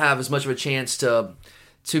don't have as much of a chance to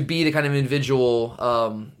be the kind of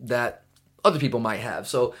individual that other people might have.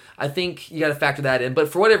 So I think you got to factor that in. But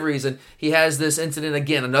for whatever reason, he has this incident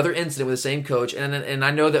again, another incident with the same coach. And I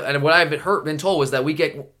know that, and what I've been told was that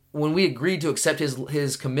when we agreed to accept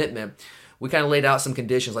his commitment, we kind of laid out some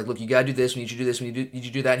conditions like, look, you got to do this, we need you to do this, we need you to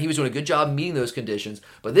do that. And he was doing a good job meeting those conditions.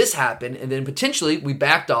 But this happened, and then potentially we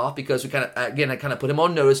backed off because I kind of put him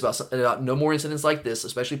on notice about no more incidents like this,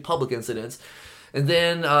 especially public incidents. And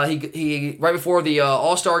then he right before the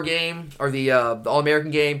All-Star game or the All-American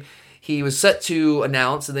game, he was set to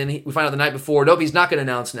announce, and then we find out the night before, nope, he's not going to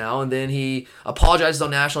announce now. And then he apologizes on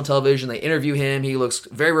national television. They interview him. He looks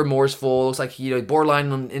very remorseful. Looks like he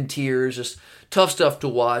borderline in tears. Just tough stuff to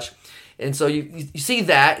watch. And so you see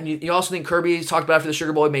that, and you also think Kirby's talked about after the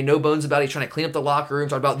Sugar Bowl. He made no bones about it. He's trying to clean up the locker room,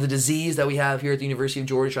 talked about the disease that we have here at the University of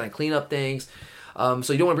Georgia, trying to clean up things.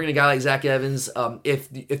 So you don't want to bring in a guy like Zach Evans if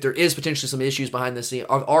there is potentially some issues behind the scenes,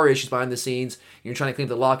 or are issues behind the scenes. You're trying to clean up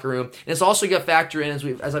the locker room, and it's also got to factor in,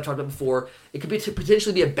 as I've talked about before, it could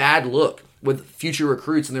potentially be a bad look with future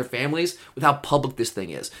recruits and their families with how public this thing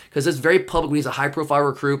is, because it's very public when he's a high-profile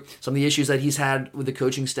recruit. Some of the issues that he's had with the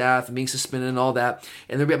coaching staff and being suspended and all that,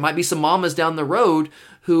 and there might be some mamas down the road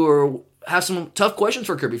who have some tough questions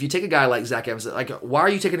for Kirby. If you take a guy like Zach Evans, like, why are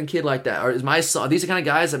you taking a kid like that? Or is my son? Are these the kind of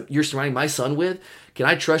guys that you're surrounding my son with? Can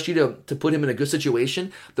I trust you to put him in a good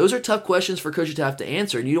situation? Those are tough questions for coaches to have to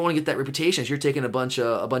answer, and you don't want to get that reputation if you're taking a bunch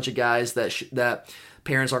of guys that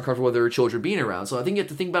parents aren't comfortable with their children being around. So I think you have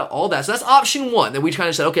to think about all that. So that's option one, that we kind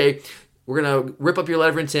of said, okay, we're going to rip up your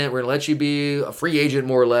letter of intent. We're going to let you be a free agent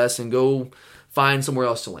more or less and go find somewhere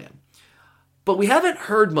else to land. But we haven't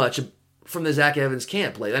heard much from the Zach Evans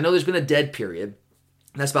camp lately. I know there's been a dead period,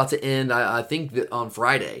 and that's about to end, I think, on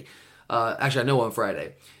Friday. Actually, I know on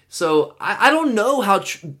Friday. So I don't know how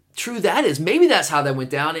true that is. Maybe that's how that went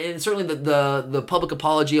down, and certainly the public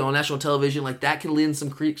apology on national television, like, that can lend some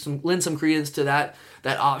credence to that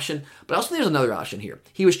option. But also there's another option here.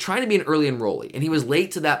 He was trying to be an early enrollee, and he was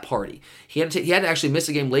late to that party. He had to actually miss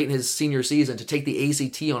a game late in his senior season to take the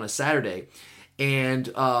ACT on a Saturday. And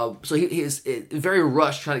so he is very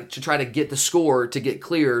rushed to try to get the score to get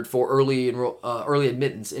cleared for early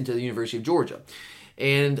admittance into the University of Georgia.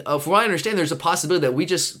 And from what I understand, there's a possibility that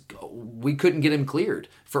we couldn't get him cleared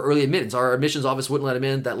for early admittance. Our admissions office wouldn't let him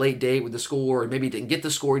in that late date with the score, or maybe he didn't get the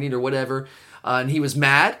score he needed or whatever. And he was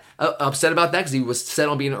mad, upset about that, because he was set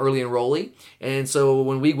on being an early enrollee. And so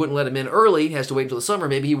when we wouldn't let him in early, he has to wait until the summer.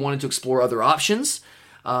 Maybe he wanted to explore other options.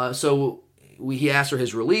 He asked for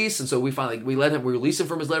his release, and so we released him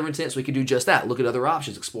from his letter of intent so he could do just that, look at other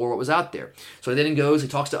options, explore what was out there. So then he goes, he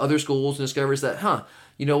talks to other schools and discovers that,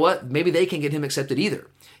 you know what, maybe they can't get him accepted either.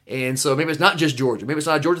 And so maybe it's not just Georgia. Maybe it's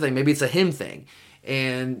not a Georgia thing. Maybe it's a him thing.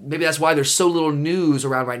 And maybe that's why there's so little news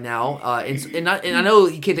around right now. And I know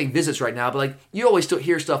he can't take visits right now, but like, you always still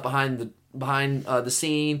hear stuff behind the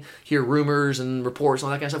scene, hear rumors and reports and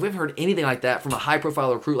all that kind of stuff. We haven't heard anything like that from a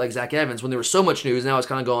high-profile recruit like Zach Evans when there was so much news. Now it's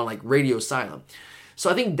kind of going like radio silent.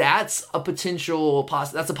 So I think that's a potential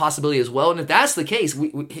that's a possibility as well. And if that's the case,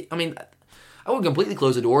 I wouldn't completely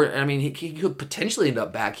close the door. I mean, he could potentially end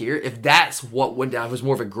up back here if that's what went down. It was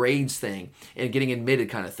more of a grades thing and getting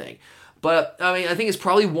admitted kind of thing. But, I mean, I think it's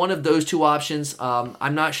probably one of those two options.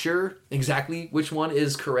 I'm not sure exactly which one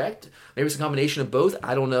is correct. Maybe it's a combination of both.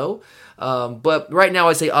 I don't know. But right now,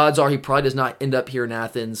 I'd say odds are he probably does not end up here in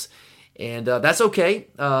Athens. And that's okay.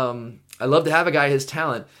 I love to have a guy his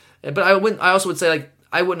talent. But I also would say, like,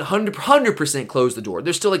 I wouldn't 100% close the door.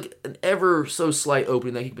 There's still, like, an ever so slight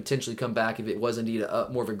opening that he could potentially come back if it was indeed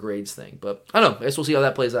more of a grades thing. But I don't know. I guess we'll see how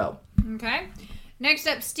that plays out. Okay. Next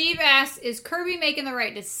up, Steve asks, is Kirby making the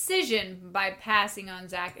right decision by passing on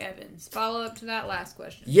Zach Evans? Follow up to that last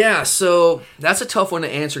question. Yeah, so that's a tough one to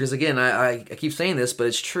answer because, again, I keep saying this, but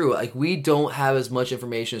it's true. Like, we don't have as much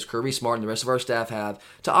information as Kirby Smart and the rest of our staff have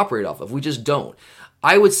to operate off of. We just don't.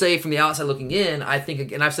 I would say from the outside looking in, I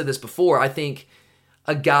think, and I've said this before, I think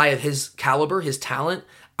a guy of his caliber, his talent,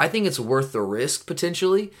 I think it's worth the risk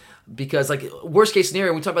potentially because, like, worst case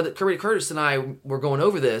scenario, we talk about that. Kirby Curtis and I were going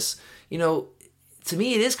over this, to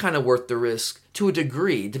me, it is kind of worth the risk to a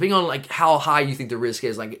degree, depending on like how high you think the risk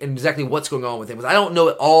is, like, and exactly what's going on with him. Because I don't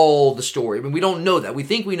know all the story. I mean, we don't know that. We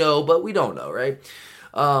think we know, but we don't know, right?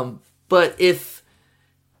 But if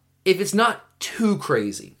it's not too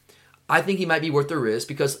crazy, I think he might be worth the risk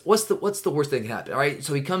because what's the worst thing that can happen? All right,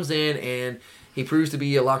 so he comes in and he proves to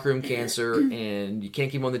be a locker room cancer, and you can't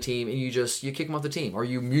keep him on the team, and you kick him off the team, or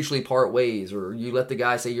you mutually part ways, or you let the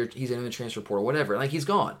guy say he's in the transfer portal, or whatever. Like, he's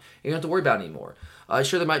gone. You don't have to worry about it anymore.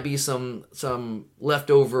 Sure, there might be some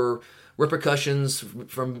leftover repercussions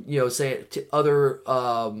from say to other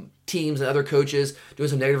teams and other coaches doing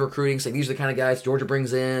some negative recruiting, saying these are the kind of guys Georgia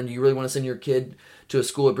brings in. Do you really want to send your kid to a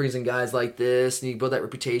school that brings in guys like this, and you build that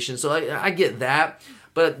reputation? So I get that.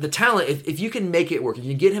 But the talent, if you can make it work, if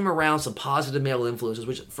you get him around some positive male influences,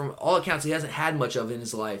 which from all accounts he hasn't had much of in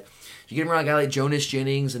his life, if you get him around a guy like Jonas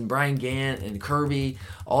Jennings and Brian Gant and Kirby,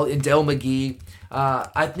 and Dell McGee,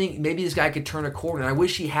 I think maybe this guy could turn a corner. And I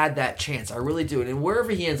wish he had that chance. I really do. And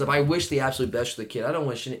wherever he ends up, I wish the absolute best for the kid. I don't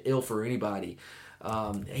wish ill for anybody.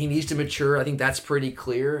 He needs to mature. I think that's pretty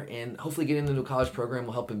clear. And hopefully getting into a college program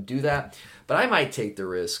will help him do that. But I might take the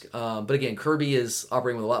risk. But again, Kirby is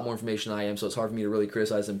operating with a lot more information than I am, so it's hard for me to really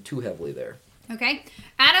criticize him too heavily there. Okay.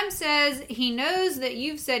 Adam says he knows that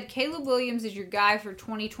you've said Caleb Williams is your guy for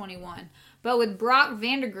 2021. But with Brock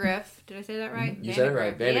Vandagriff, did I say that right? You said it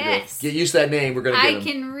right. Vandagriff. Yes. Get used to that name. We're going to get him. I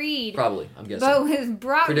can read. Probably, I'm guessing. But with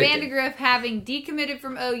Brock Predicting. Vandagriff having decommitted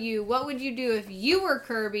from OU, what would you do if you were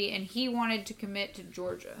Kirby and he wanted to commit to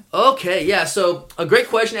Georgia? Okay, yeah, so a great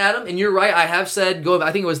question, Adam, and you're right. I have said,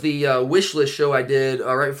 I think it was the wish list show I did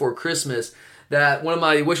right before Christmas, that one of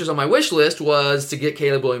my wishes on my wish list was to get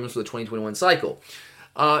Caleb Williams for the 2021 cycle.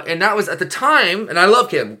 And that was at the time, and I love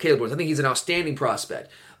Caleb Williams. I think he's an outstanding prospect.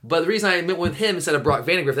 But the reason I went with him instead of Brock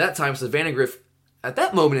Vandagriff at that time was that Vandagriff, at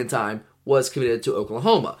that moment in time, was committed to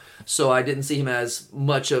Oklahoma. So I didn't see him as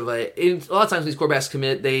much of a lot of times when these quarterbacks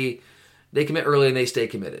commit, they commit early and they stay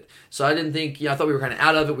committed. So I didn't think, I thought we were kind of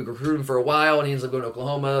out of it. We recruited him for a while and he ends up going to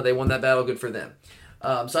Oklahoma. They won that battle, good for them.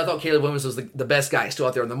 So I thought Caleb Williams was the best guy still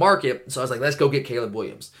out there on the market. So I was like, let's go get Caleb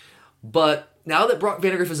Williams. But now that Brock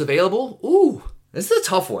Vandagriff is available, this is a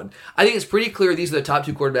tough one. I think it's pretty clear these are the top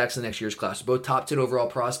two quarterbacks in next year's class. They're both top 10 overall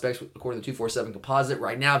prospects according to the 247 composite.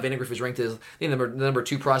 Right now, Vandagriff is ranked as the number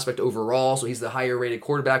 2 prospect overall, so he's the higher rated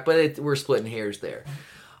quarterback, but we're splitting hairs there.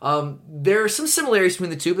 There are some similarities between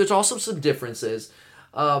the two, but there's also some differences.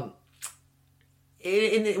 When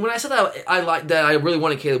I said that I really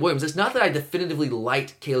wanted Caleb Williams, it's not that I definitively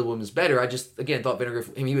liked Caleb Williams better. I just, again, thought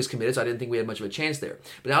Vandagriff, he was committed, so I didn't think we had much of a chance there.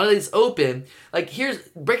 But now that it's open, here's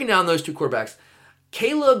breaking down those two quarterbacks.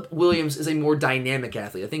 Caleb Williams is a more dynamic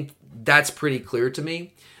athlete. I think that's pretty clear to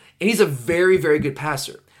me. And he's a very, very good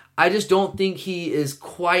passer. I just don't think he is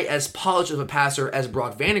quite as polished of a passer as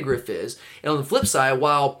Brock Vandagriff is. And on the flip side,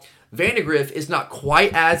 while Vandagriff is not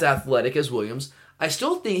quite as athletic as Williams, I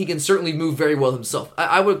still think he can certainly move very well himself.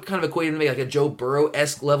 I would kind of equate him to like a Joe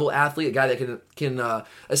Burrow-esque level athlete, a guy that can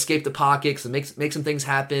escape the pockets and make some things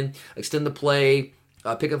happen, extend the play,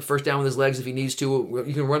 pick up a first down with his legs if he needs to.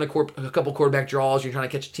 You can run a couple quarterback draws. You're trying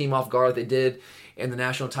to catch a team off guard like they did in the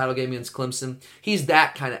national title game against Clemson. He's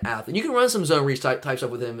that kind of athlete. You can run some zone read type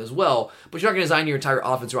stuff with him as well, but you're not going to design your entire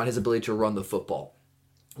offense around his ability to run the football.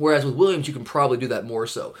 Whereas with Williams, you can probably do that more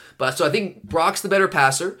so. So I think Brock's the better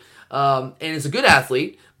passer, and is a good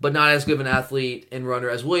athlete, but not as good of an athlete and runner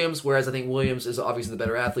as Williams, whereas I think Williams is obviously the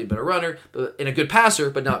better athlete, better runner, and a good passer,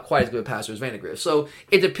 but not quite as good a passer as Vandagriff. So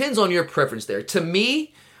it depends on your preference there. To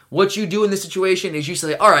me, what you do in this situation is you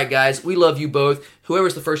say, all right, guys, we love you both.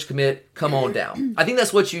 Whoever's the first to commit, come on down. I think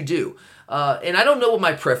that's what you do. And I don't know what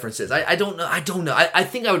my preference is. I don't know. I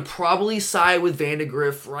think I would probably side with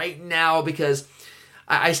Vandagriff right now because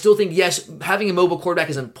I still think, yes, having a mobile quarterback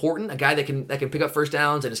is important. A guy that can pick up first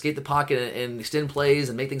downs and escape the pocket and extend plays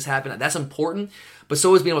and make things happen. That's important. But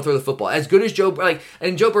so is being able to throw the football. As good as Joe Burrow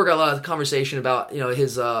got a lot of conversation about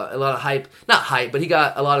his a lot of hype, not hype, but he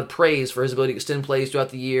got a lot of praise for his ability to extend plays throughout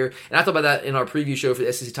the year. And I thought about that in our preview show for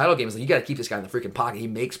the SEC title game. It's like you got to keep this guy in the freaking pocket. He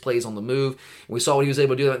makes plays on the move. And we saw what he was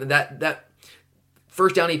able to do. That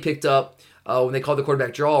first down he picked up. When they called the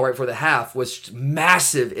quarterback draw right before the half was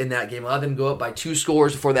massive in that game. Allowed them to go up by 2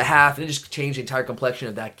 scores before the half, and it just changed the entire complexion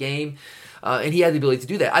of that game. And he had the ability to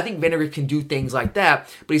do that. I think Vandagriff can do things like that,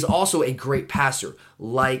 but he's also a great passer,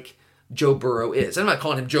 like Joe Burrow is. I'm not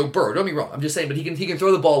calling him Joe Burrow, don't be wrong. I'm just saying, but he can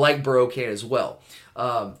throw the ball like Burrow can as well.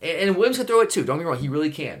 And Williams can throw it too, don't be wrong, he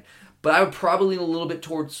really can. But I would probably lean a little bit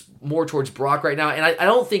more towards Brock right now. And I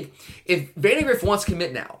don't think, if Vandagriff wants to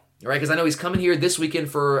commit now, right? Because I know he's coming here this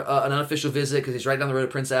weekend for an unofficial visit because he's right down the road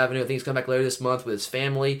at Prince Avenue. I think he's coming back later this month with his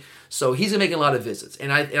family. So he's going to make a lot of visits.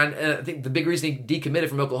 And I think the big reason he decommitted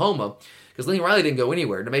from Oklahoma, because Lincoln Riley didn't go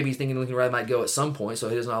anywhere. Now maybe he's thinking Lincoln Riley might go at some point, so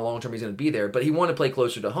he doesn't know how long term he's going to be there. But he wanted to play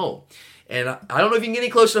closer to home. And I don't know if you can get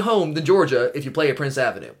any closer to home than Georgia if you play at Prince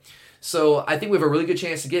Avenue. So I think we have a really good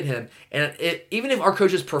chance to get him. And even if our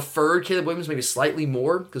coaches preferred Caleb Williams maybe slightly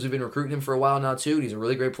more, because we've been recruiting him for a while now too, and he's a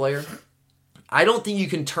really great player, I don't think you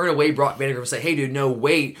can turn away Brock Vandagriff and say, hey, dude, no,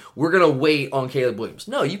 wait. We're going to wait on Caleb Williams.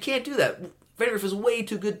 No, you can't do that. Vandagriff is way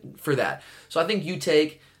too good for that. So I think you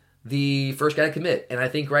take the first guy to commit. And I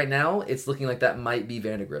think right now it's looking like that might be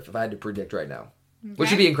Vandagriff, if I had to predict right now. Okay. Which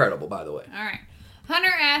would be incredible, by the way. All right.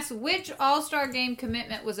 Hunter asks, which All-Star Game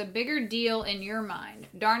commitment was a bigger deal in your mind?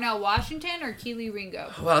 Darnell Washington or Keely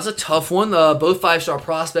Ringo? Well, that's a tough one. Both 5-star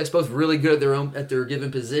prospects, both really good at their given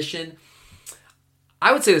position.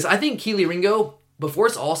 I would say this. I think Keely Ringo, before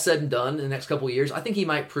it's all said and done in the next couple of years, I think he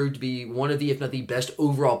might prove to be one of the, if not the best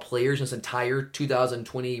overall players in this entire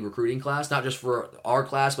 2020 recruiting class. Not just for our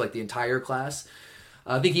class, but like the entire class.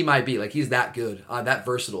 I think he might be. He's that good, that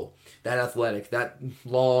versatile, that athletic, that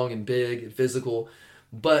long and big and physical.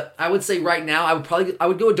 But I would say right now, I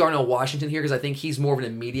would go with Darnell Washington here because I think he's more of an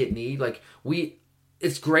immediate need.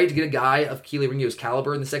 It's great to get a guy of Keely Ringo's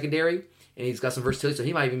caliber in the secondary, and he's got some versatility, so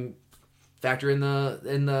he might even factor in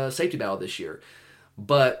the safety battle this year.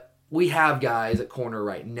 But we have guys at corner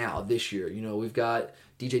right now this year. We've got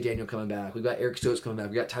DJ Daniel coming back. We've got Eric Stokes coming back.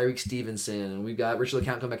 We've got Tyreek Stevenson. And we've got Richard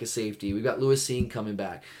LeCount coming back as safety. We've got Lewis Seen coming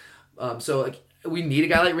back. So we need a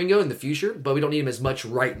guy like Ringo in the future, but we don't need him as much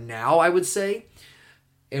right now, I would say.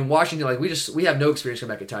 In Washington, we have no experience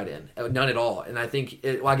coming back at tight end, none at all. And I think,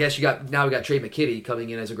 I guess we got Trey McKitty coming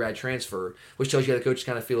in as a grad transfer, which tells you how the coaches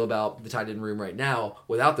kind of feel about the tight end room right now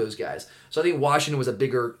without those guys. So I think Washington was a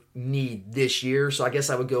bigger need this year. So I guess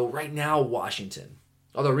I would go right now Washington.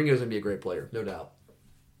 Although Ringo's going to be a great player, no doubt.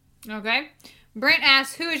 Okay. Brent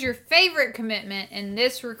asks, who is your favorite commitment in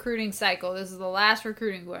this recruiting cycle? This is the last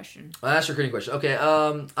recruiting question. Last recruiting question. Okay,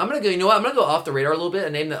 I'm going to go, I'm going to go off the radar a little bit, a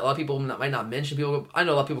name that a lot of people might not mention. I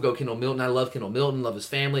know a lot of people go Kendall Milton. I love Kendall Milton, love his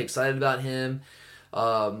family, excited about him.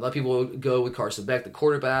 A lot of people go with Carson Beck, the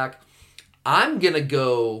quarterback. I'm going to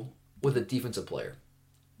go with a defensive player.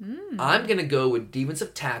 I'm going to go with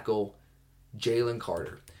defensive tackle Jalen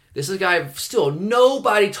Carter. This is a guy, still,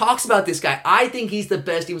 nobody talks about this guy. I think he's the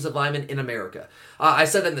best defensive lineman in America. I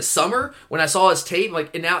said that in the summer when I saw his tape,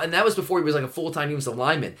 and that was before he was like a full-time defensive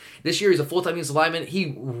lineman. This year he's a full-time defensive lineman.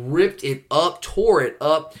 He ripped it up, tore it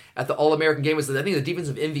up at the All-American game. I think the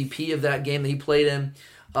defensive MVP of that game that he played in.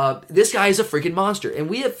 This guy is a freaking monster, and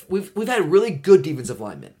we've had really good defensive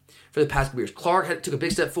linemen for the past couple years. Clark took a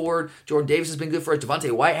big step forward. Jordan Davis has been good for us.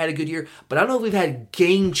 Devontae White had a good year, but I don't know if we've had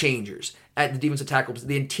game changers at the defensive tackle,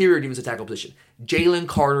 the interior defensive tackle position. Jalen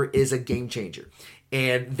Carter is a game changer.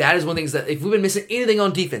 And that is one of the things that, if we've been missing anything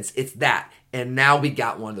on defense, it's that. And now we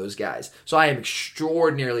got one of those guys. So I am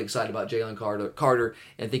extraordinarily excited about Jalen Carter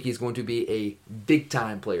and think he's going to be a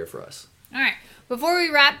big-time player for us. All right. Before we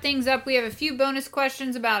wrap things up, we have a few bonus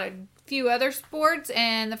questions about a few other sports.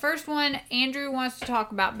 And the first one, Andrew wants to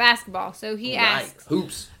talk about basketball. So he asks,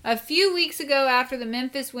 hoops. A few weeks ago after the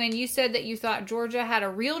Memphis win, you said that you thought Georgia had a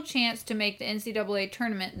real chance to make the NCAA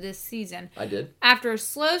tournament this season. I did. After a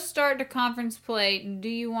slow start to conference play, do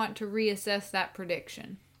you want to reassess that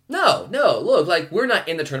prediction? No. Look, we're not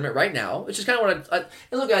in the tournament right now. It's just kind of what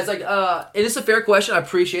and look, guys, and it's a fair question. I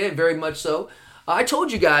appreciate it very much so. I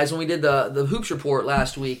told you guys when we did the Hoops Report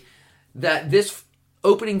last week that this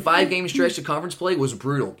opening 5-game stretch to conference play was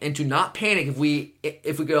brutal, and to not panic if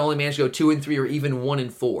we could only manage to go 2-3 or even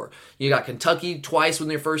 1-4. You got Kentucky twice within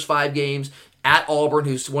their first 5 games. At Auburn,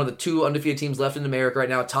 who's one of the 2 undefeated teams left in America right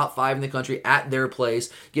now, top 5 in the country at their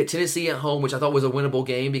place. Get Tennessee at home, which I thought was a winnable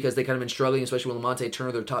game because they kind of been struggling, especially when Lamonte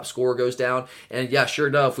Turner, their top scorer, goes down. And yeah, sure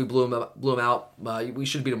enough, we blew them out. We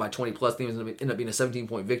should have beat them by 20 plus. I think it ended up being a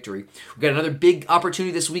 17-point victory. We got another big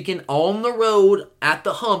opportunity this weekend on the road at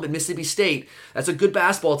the Hump at Mississippi State. That's a good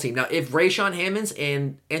basketball team. Now, if Rayshawn Hammonds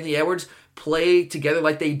and Anthony Edwards play together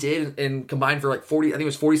like they did and combine for like 40, I think it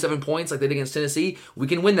was 47 points like they did against Tennessee, we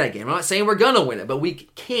can win that game. I'm not saying we're going to win it, but we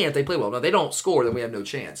can if they play well. Now, if they don't score, then we have no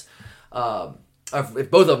chance.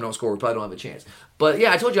 If both of them don't score, we probably don't have a chance. But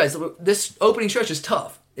yeah, I told you guys, this opening stretch is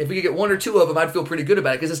tough. If we could get 1 or 2 of them, I'd feel pretty good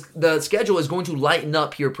about it because the schedule is going to lighten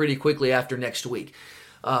up here pretty quickly after next week.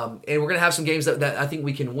 And we're going to have some games that I think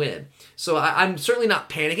we can win. So I'm certainly not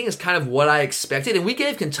panicking. It's kind of what I expected. And we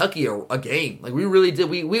gave Kentucky a game. Like, we really did.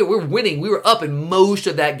 We were winning. We were up in most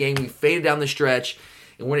of that game. We faded down the stretch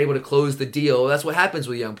and weren't able to close the deal. That's what happens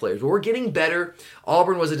with young players. But we're getting better.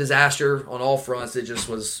 Auburn was a disaster on all fronts. It just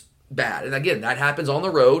was bad. And again, that happens on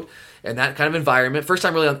the road and that kind of environment. First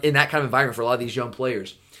time really in that kind of environment for a lot of these young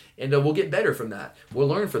players. And we'll get better from that. We'll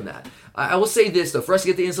learn from that. I will say this, though. For us to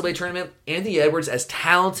get the NCAA tournament, Anthony Edwards, as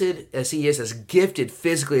talented as he is, as gifted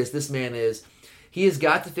physically as this man is, he has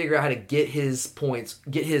got to figure out how to get his points,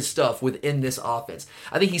 get his stuff within this offense.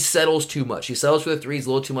 I think he settles too much. He settles for the threes a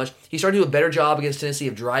little too much. He's starting to do a better job against Tennessee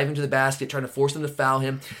of driving to the basket, trying to force them to foul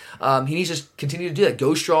him. He needs to just continue to do that.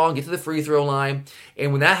 Go strong, get to the free throw line.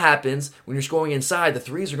 And when that happens, when you're scoring inside, the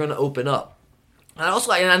threes are going to open up. And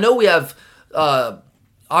I know we have...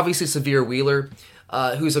 obviously, Severe Wheeler,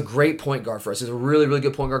 who's a great point guard for us. He's a really, really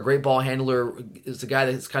good point guard, great ball handler. Is a guy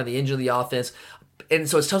that's kind of the engine of the offense. And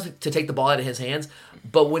so it's tough to take the ball out of his hands.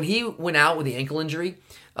 But when he went out with the ankle injury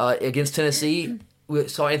against Tennessee, we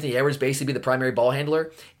saw Anthony Edwards basically be the primary ball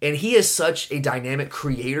handler. And he is such a dynamic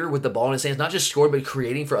creator with the ball in his hands, not just scoring, but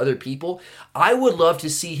creating for other people. I would love to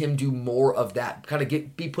see him do more of that, kind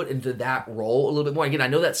of be put into that role a little bit more. Again, I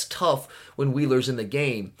know that's tough when Wheeler's in the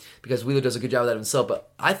game because Wheeler does a good job of that himself, but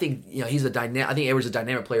I think I think Edwards is a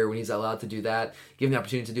dynamic player when he's allowed to do that, give him the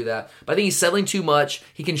opportunity to do that. But I think he's settling too much.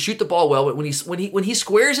 He can shoot the ball well, but when he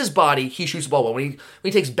squares his body, he shoots the ball well. When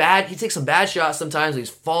he takes some bad shots sometimes, he's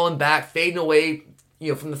falling back, fading away,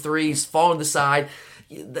 from the threes, falling to the side.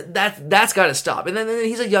 That's got to stop. And then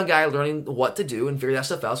he's a young guy learning what to do and figure that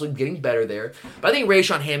stuff out, so he's getting better there. But I think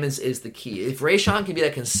Rayshawn Hammonds is the key. If Rayshawn can be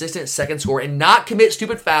that consistent second scorer and not commit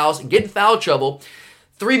stupid fouls and get in foul trouble,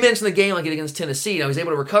 3 minutes in the game like he did against Tennessee, now he's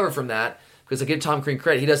able to recover from that. Because I give Tom Crean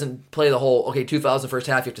credit, he doesn't play the whole, 2 fouls in the first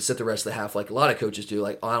half, you have to sit the rest of the half like a lot of coaches do,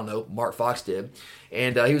 like, I don't know, Mark Fox did.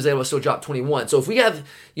 And he was able to still drop 21. So if we have,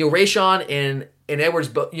 Rayshawn and Edwards,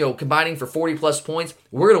 combining for 40-plus points,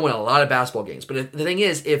 we're going to win a lot of basketball games. But the thing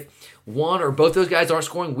is, if one or both those guys aren't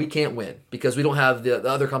scoring, we can't win. Because we don't have the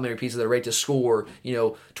other complementary pieces that are ready to score,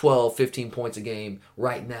 12, 15 points a game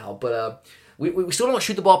right now. But we still don't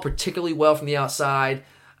shoot the ball particularly well from the outside.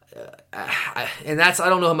 And I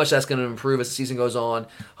don't know how much that's going to improve as the season goes on.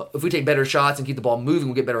 If we take better shots and keep the ball moving,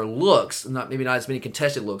 we'll get better looks, maybe not as many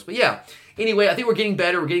contested looks. But yeah, anyway, I think we're getting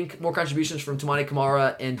better. We're getting more contributions from Tamani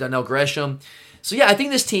Kamara and Donnell Gresham. So yeah, I think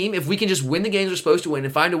this team, if we can just win the games we're supposed to win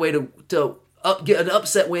and find a way to get an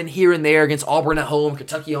upset win here and there against Auburn at home,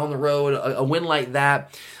 Kentucky on the road, a win like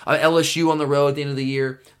that, LSU on the road at the end of the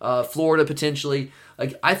year, Florida potentially.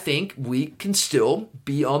 I think we can still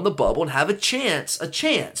be on the bubble and have a chance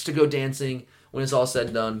to go dancing when it's all said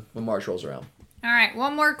and done when March rolls around. All right,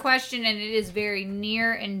 one more question, and it is very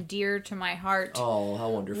near and dear to my heart. Oh, how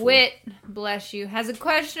wonderful. Whit, bless you, has a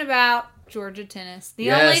question about Georgia tennis.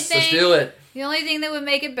 Let's do it. The only thing that would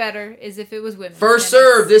make it better is if it was women's First tennis.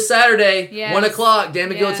 serve this Saturday, Yes. 1 o'clock, Dan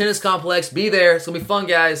McGill Yes. Tennis Complex. Be there. It's going to be fun,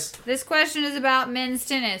 guys. This question is about men's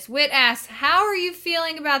tennis. Whit asks, how are you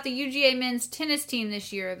feeling about the UGA men's tennis team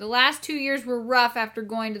this year? The last 2 years were rough after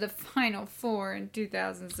going to the Final Four in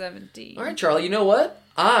 2017. All right, Charlie, you know what?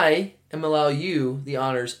 I am allowing you the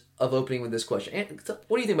honors of opening with this question.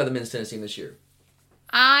 What do you think about the men's tennis team this year?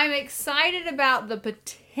 I'm excited about the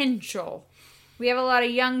potential. We have a lot of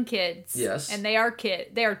young kids. Yes. And they are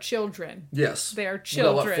children. Yes. They are We got,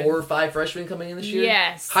 children. 4 or 5 freshmen coming in this year?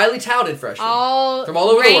 Yes. Highly touted freshmen. All from all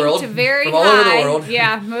over the ranked world. very From all high. over the world.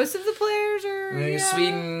 Yeah, most of the players are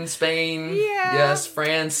Sweden, Spain, Yeah. yes,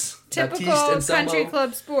 France, typical Baptiste, and country Selmo.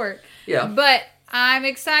 club sport. Yeah. But I'm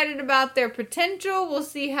excited about their potential. We'll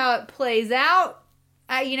see how it plays out.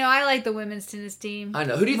 I like the women's tennis team. I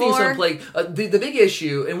know. Who do you think is going to play? The big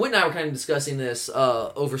issue, and Whit and I were kind of discussing this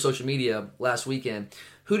over social media last weekend.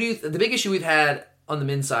 The big issue we've had on the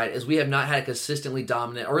men's side is we have not had a consistently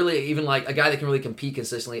dominant, or really even like a guy that can really compete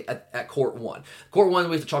consistently at court one. Court one,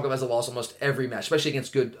 we have to chalk up as a loss almost every match, especially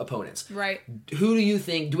against good opponents. Right. Who do you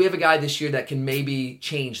think? Do we have a guy this year that can maybe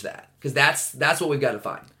change that? Because that's what we've got to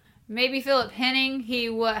find. Maybe Philip Henning. He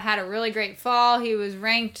had a really great fall. He was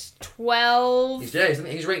ranked 12. He's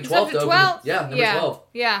ranked 12th, though. 12? Yeah, number 12.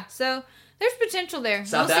 Yeah, so there's potential there.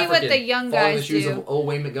 South we'll see African, what the young following guys the shoes do. of old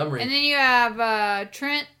Wayne Montgomery. And then you have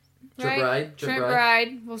Trent. Right? Bride. Trent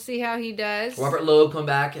Bride. We'll see how he does. Robert Loeb come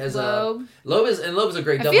back as Loeb. Loeb is a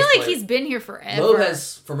great I doubles feel like player. he's been here forever. Loeb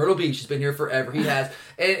has, from Myrtle Beach, he's been here forever. He has.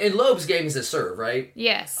 And Loeb's game is his serve, right?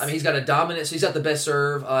 Yes. I mean, he's got a dominant, so he's got the best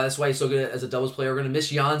serve. That's why he's so good as a doubles player. We're going to miss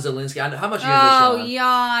Jan Zielinski. I know, how much are you going to miss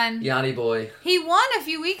Jan? Jan. Yanni boy. He won a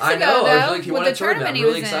few weeks I ago, know. though, He with won the a tournament. I'm he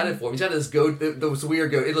really was excited in. for him. He's got this those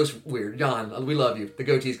weird goat. It looks weird. Jan, we love you. The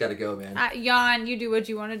goatee's got to go, man. Jan, you do what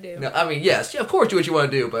you want to do. No, I mean, yes, yeah, of course, do what you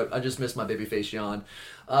want to do, but I just miss my baby face Jan.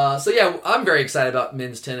 So yeah, I'm very excited about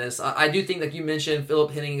men's tennis. I do think, like you mentioned,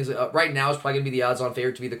 Philip Henning is right now is probably going to be the odds-on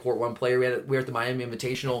favorite to be the court one player. We were at the Miami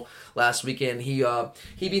Invitational last weekend. He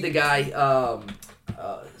beat the guy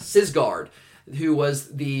Sisgard, who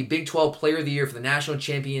was the Big 12 Player of the Year for the National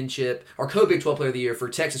Championship, or co-Big 12 Player of the Year for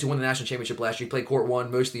Texas, who won the National Championship last year. He played court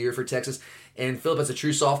one most of the year for Texas, and Philip, as a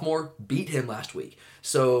true sophomore, beat him last week.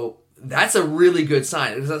 So that's a really good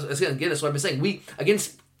sign. That's what I've been saying.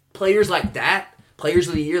 Against players like that, players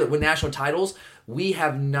of the year that win national titles, we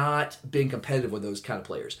have not been competitive with those kind of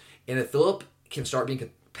players. And if Philip can start being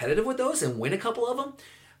competitive with those and win a couple of them,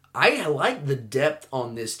 I like the depth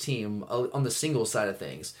on this team on the singles side of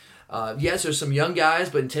things. Yes, there's some young guys,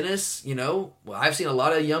 but in tennis, I've seen a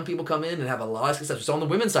lot of young people come in and have a lot of success. We saw on the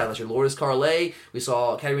women's side last year, Lourdes Carlet. We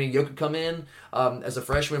saw Katerina Jokic come in as a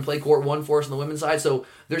freshman and play court one for us on the women's side. So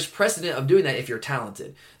there's precedent of doing that if you're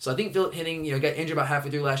talented. So I think Philip Henning, got injured about halfway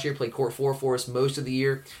through last year, played court four for us most of the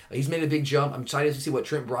year. He's made a big jump. I'm excited to see what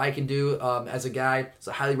Trent Bry can do as a guy. He's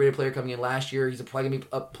a highly rated player coming in last year. He's probably going to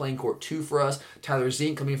be up playing court two for us. Tyler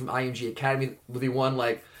Zink coming in from IMG Academy with the one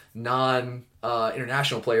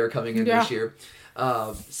non-international player coming in this year.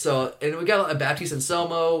 And we got Baptiste and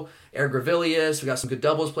Selmo, Eric Gravilius. We got some good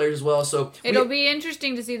doubles players as well. So it'll be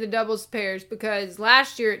interesting to see the doubles pairs because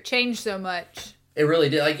last year it changed so much. It really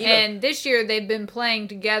did. And this year they've been playing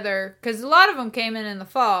together because a lot of them came in the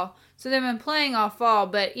fall. So they've been playing all fall,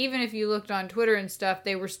 but even if you looked on Twitter and stuff,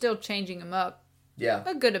 they were still changing them up Yeah.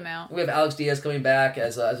 a good amount. We have Alex Diaz coming back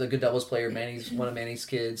as a good doubles player. Manny's one of Manny's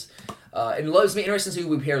kids. And Loeb's been interesting to see who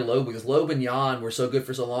we pair Loeb because Loeb and Jan were so good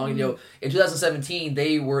for so long. And, in 2017,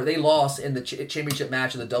 they lost in the championship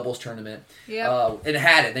match in the doubles tournament. Yeah. And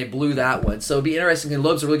had it. They blew that one. So it'd be interesting. And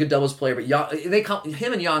Loeb's a really good doubles player, but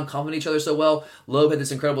him and Jan complement each other so well. Loeb had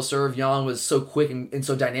this incredible serve. Jan was so quick and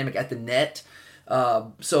so dynamic at the net.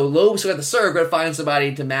 So Loeb still got the serve. Got to find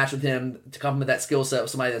somebody to match with him to complement that skill set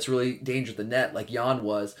with somebody that's really dangerous at the net like Jan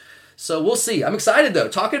was. So we'll see. I'm excited though.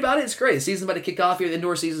 Talking about it, it's great. The season's about to kick off here. The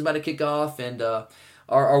indoor season's about to kick off, and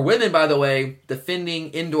our women, by the way, defending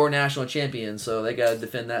indoor national champions. So they got to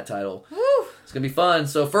defend that title. Woo! It's gonna be fun.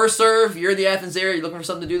 So first serve, you're in the Athens area. You're looking for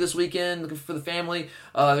something to do this weekend. Looking for the family.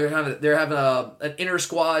 They're having an inter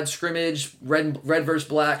squad scrimmage, red versus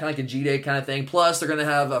black, kind of like a G-Day kind of thing. Plus, they're gonna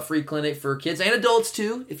have a free clinic for kids and adults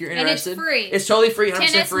too, if you're interested. And it's free. It's totally free. 100%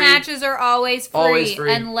 Tennis free. matches are always free. Always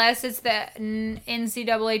free. Unless it's the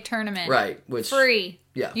NCAA tournament. Right. Which Free.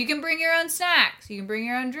 Yeah. You can bring your own snacks. You can bring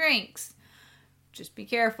your own drinks. Just be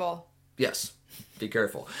careful. Yes. Be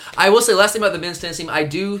careful. I will say, last thing about the men's tennis team, I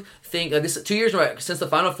do think this 2 years since the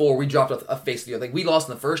Final Four, we dropped a face deal. Like we lost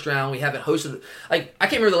in the first round. We haven't hosted. I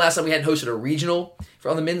can't remember the last time we hadn't hosted a regional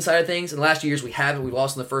on the men's side of things. In the last 2 years, we haven't. We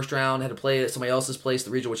lost in the first round. Had to play at somebody else's place,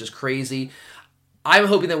 the regional, which is crazy. I'm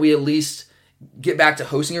hoping that we at least get back to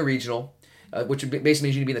hosting a regional. Which basically means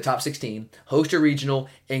you need to be in the top 16, host a regional,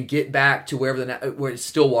 and get back to where it's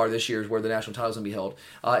Stillwater this year is where the national title is going to be held,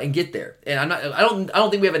 and get there. And I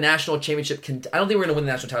don't think we have a national championship. I don't think we're going to win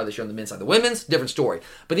the national title this year on the men's side. The women's, different story.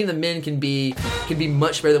 But I think the men can be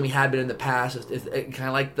much better than we had been in the past. Kind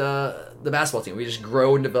of like the basketball team, we just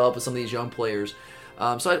grow and develop with some of these young players.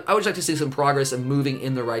 So I would like to see some progress and moving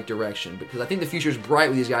in the right direction because I think the future is bright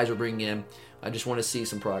with these guys we're bringing in. I just want to see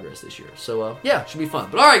some progress this year. So, yeah, it should be fun.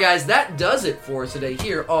 But all right, guys, that does it for us today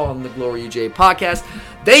here on the Glory UJ podcast.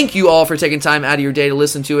 Thank you all for taking time out of your day to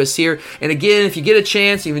listen to us here. And again, if you get a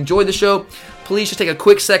chance, you've enjoyed the show, please just take a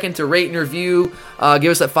quick second to rate and review.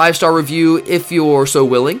 Give us that 5-star review if you're so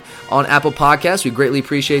willing on Apple Podcasts. We greatly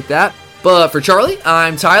appreciate that. But for Charlie,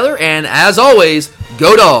 I'm Tyler, and as always,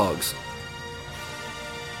 go Dogs!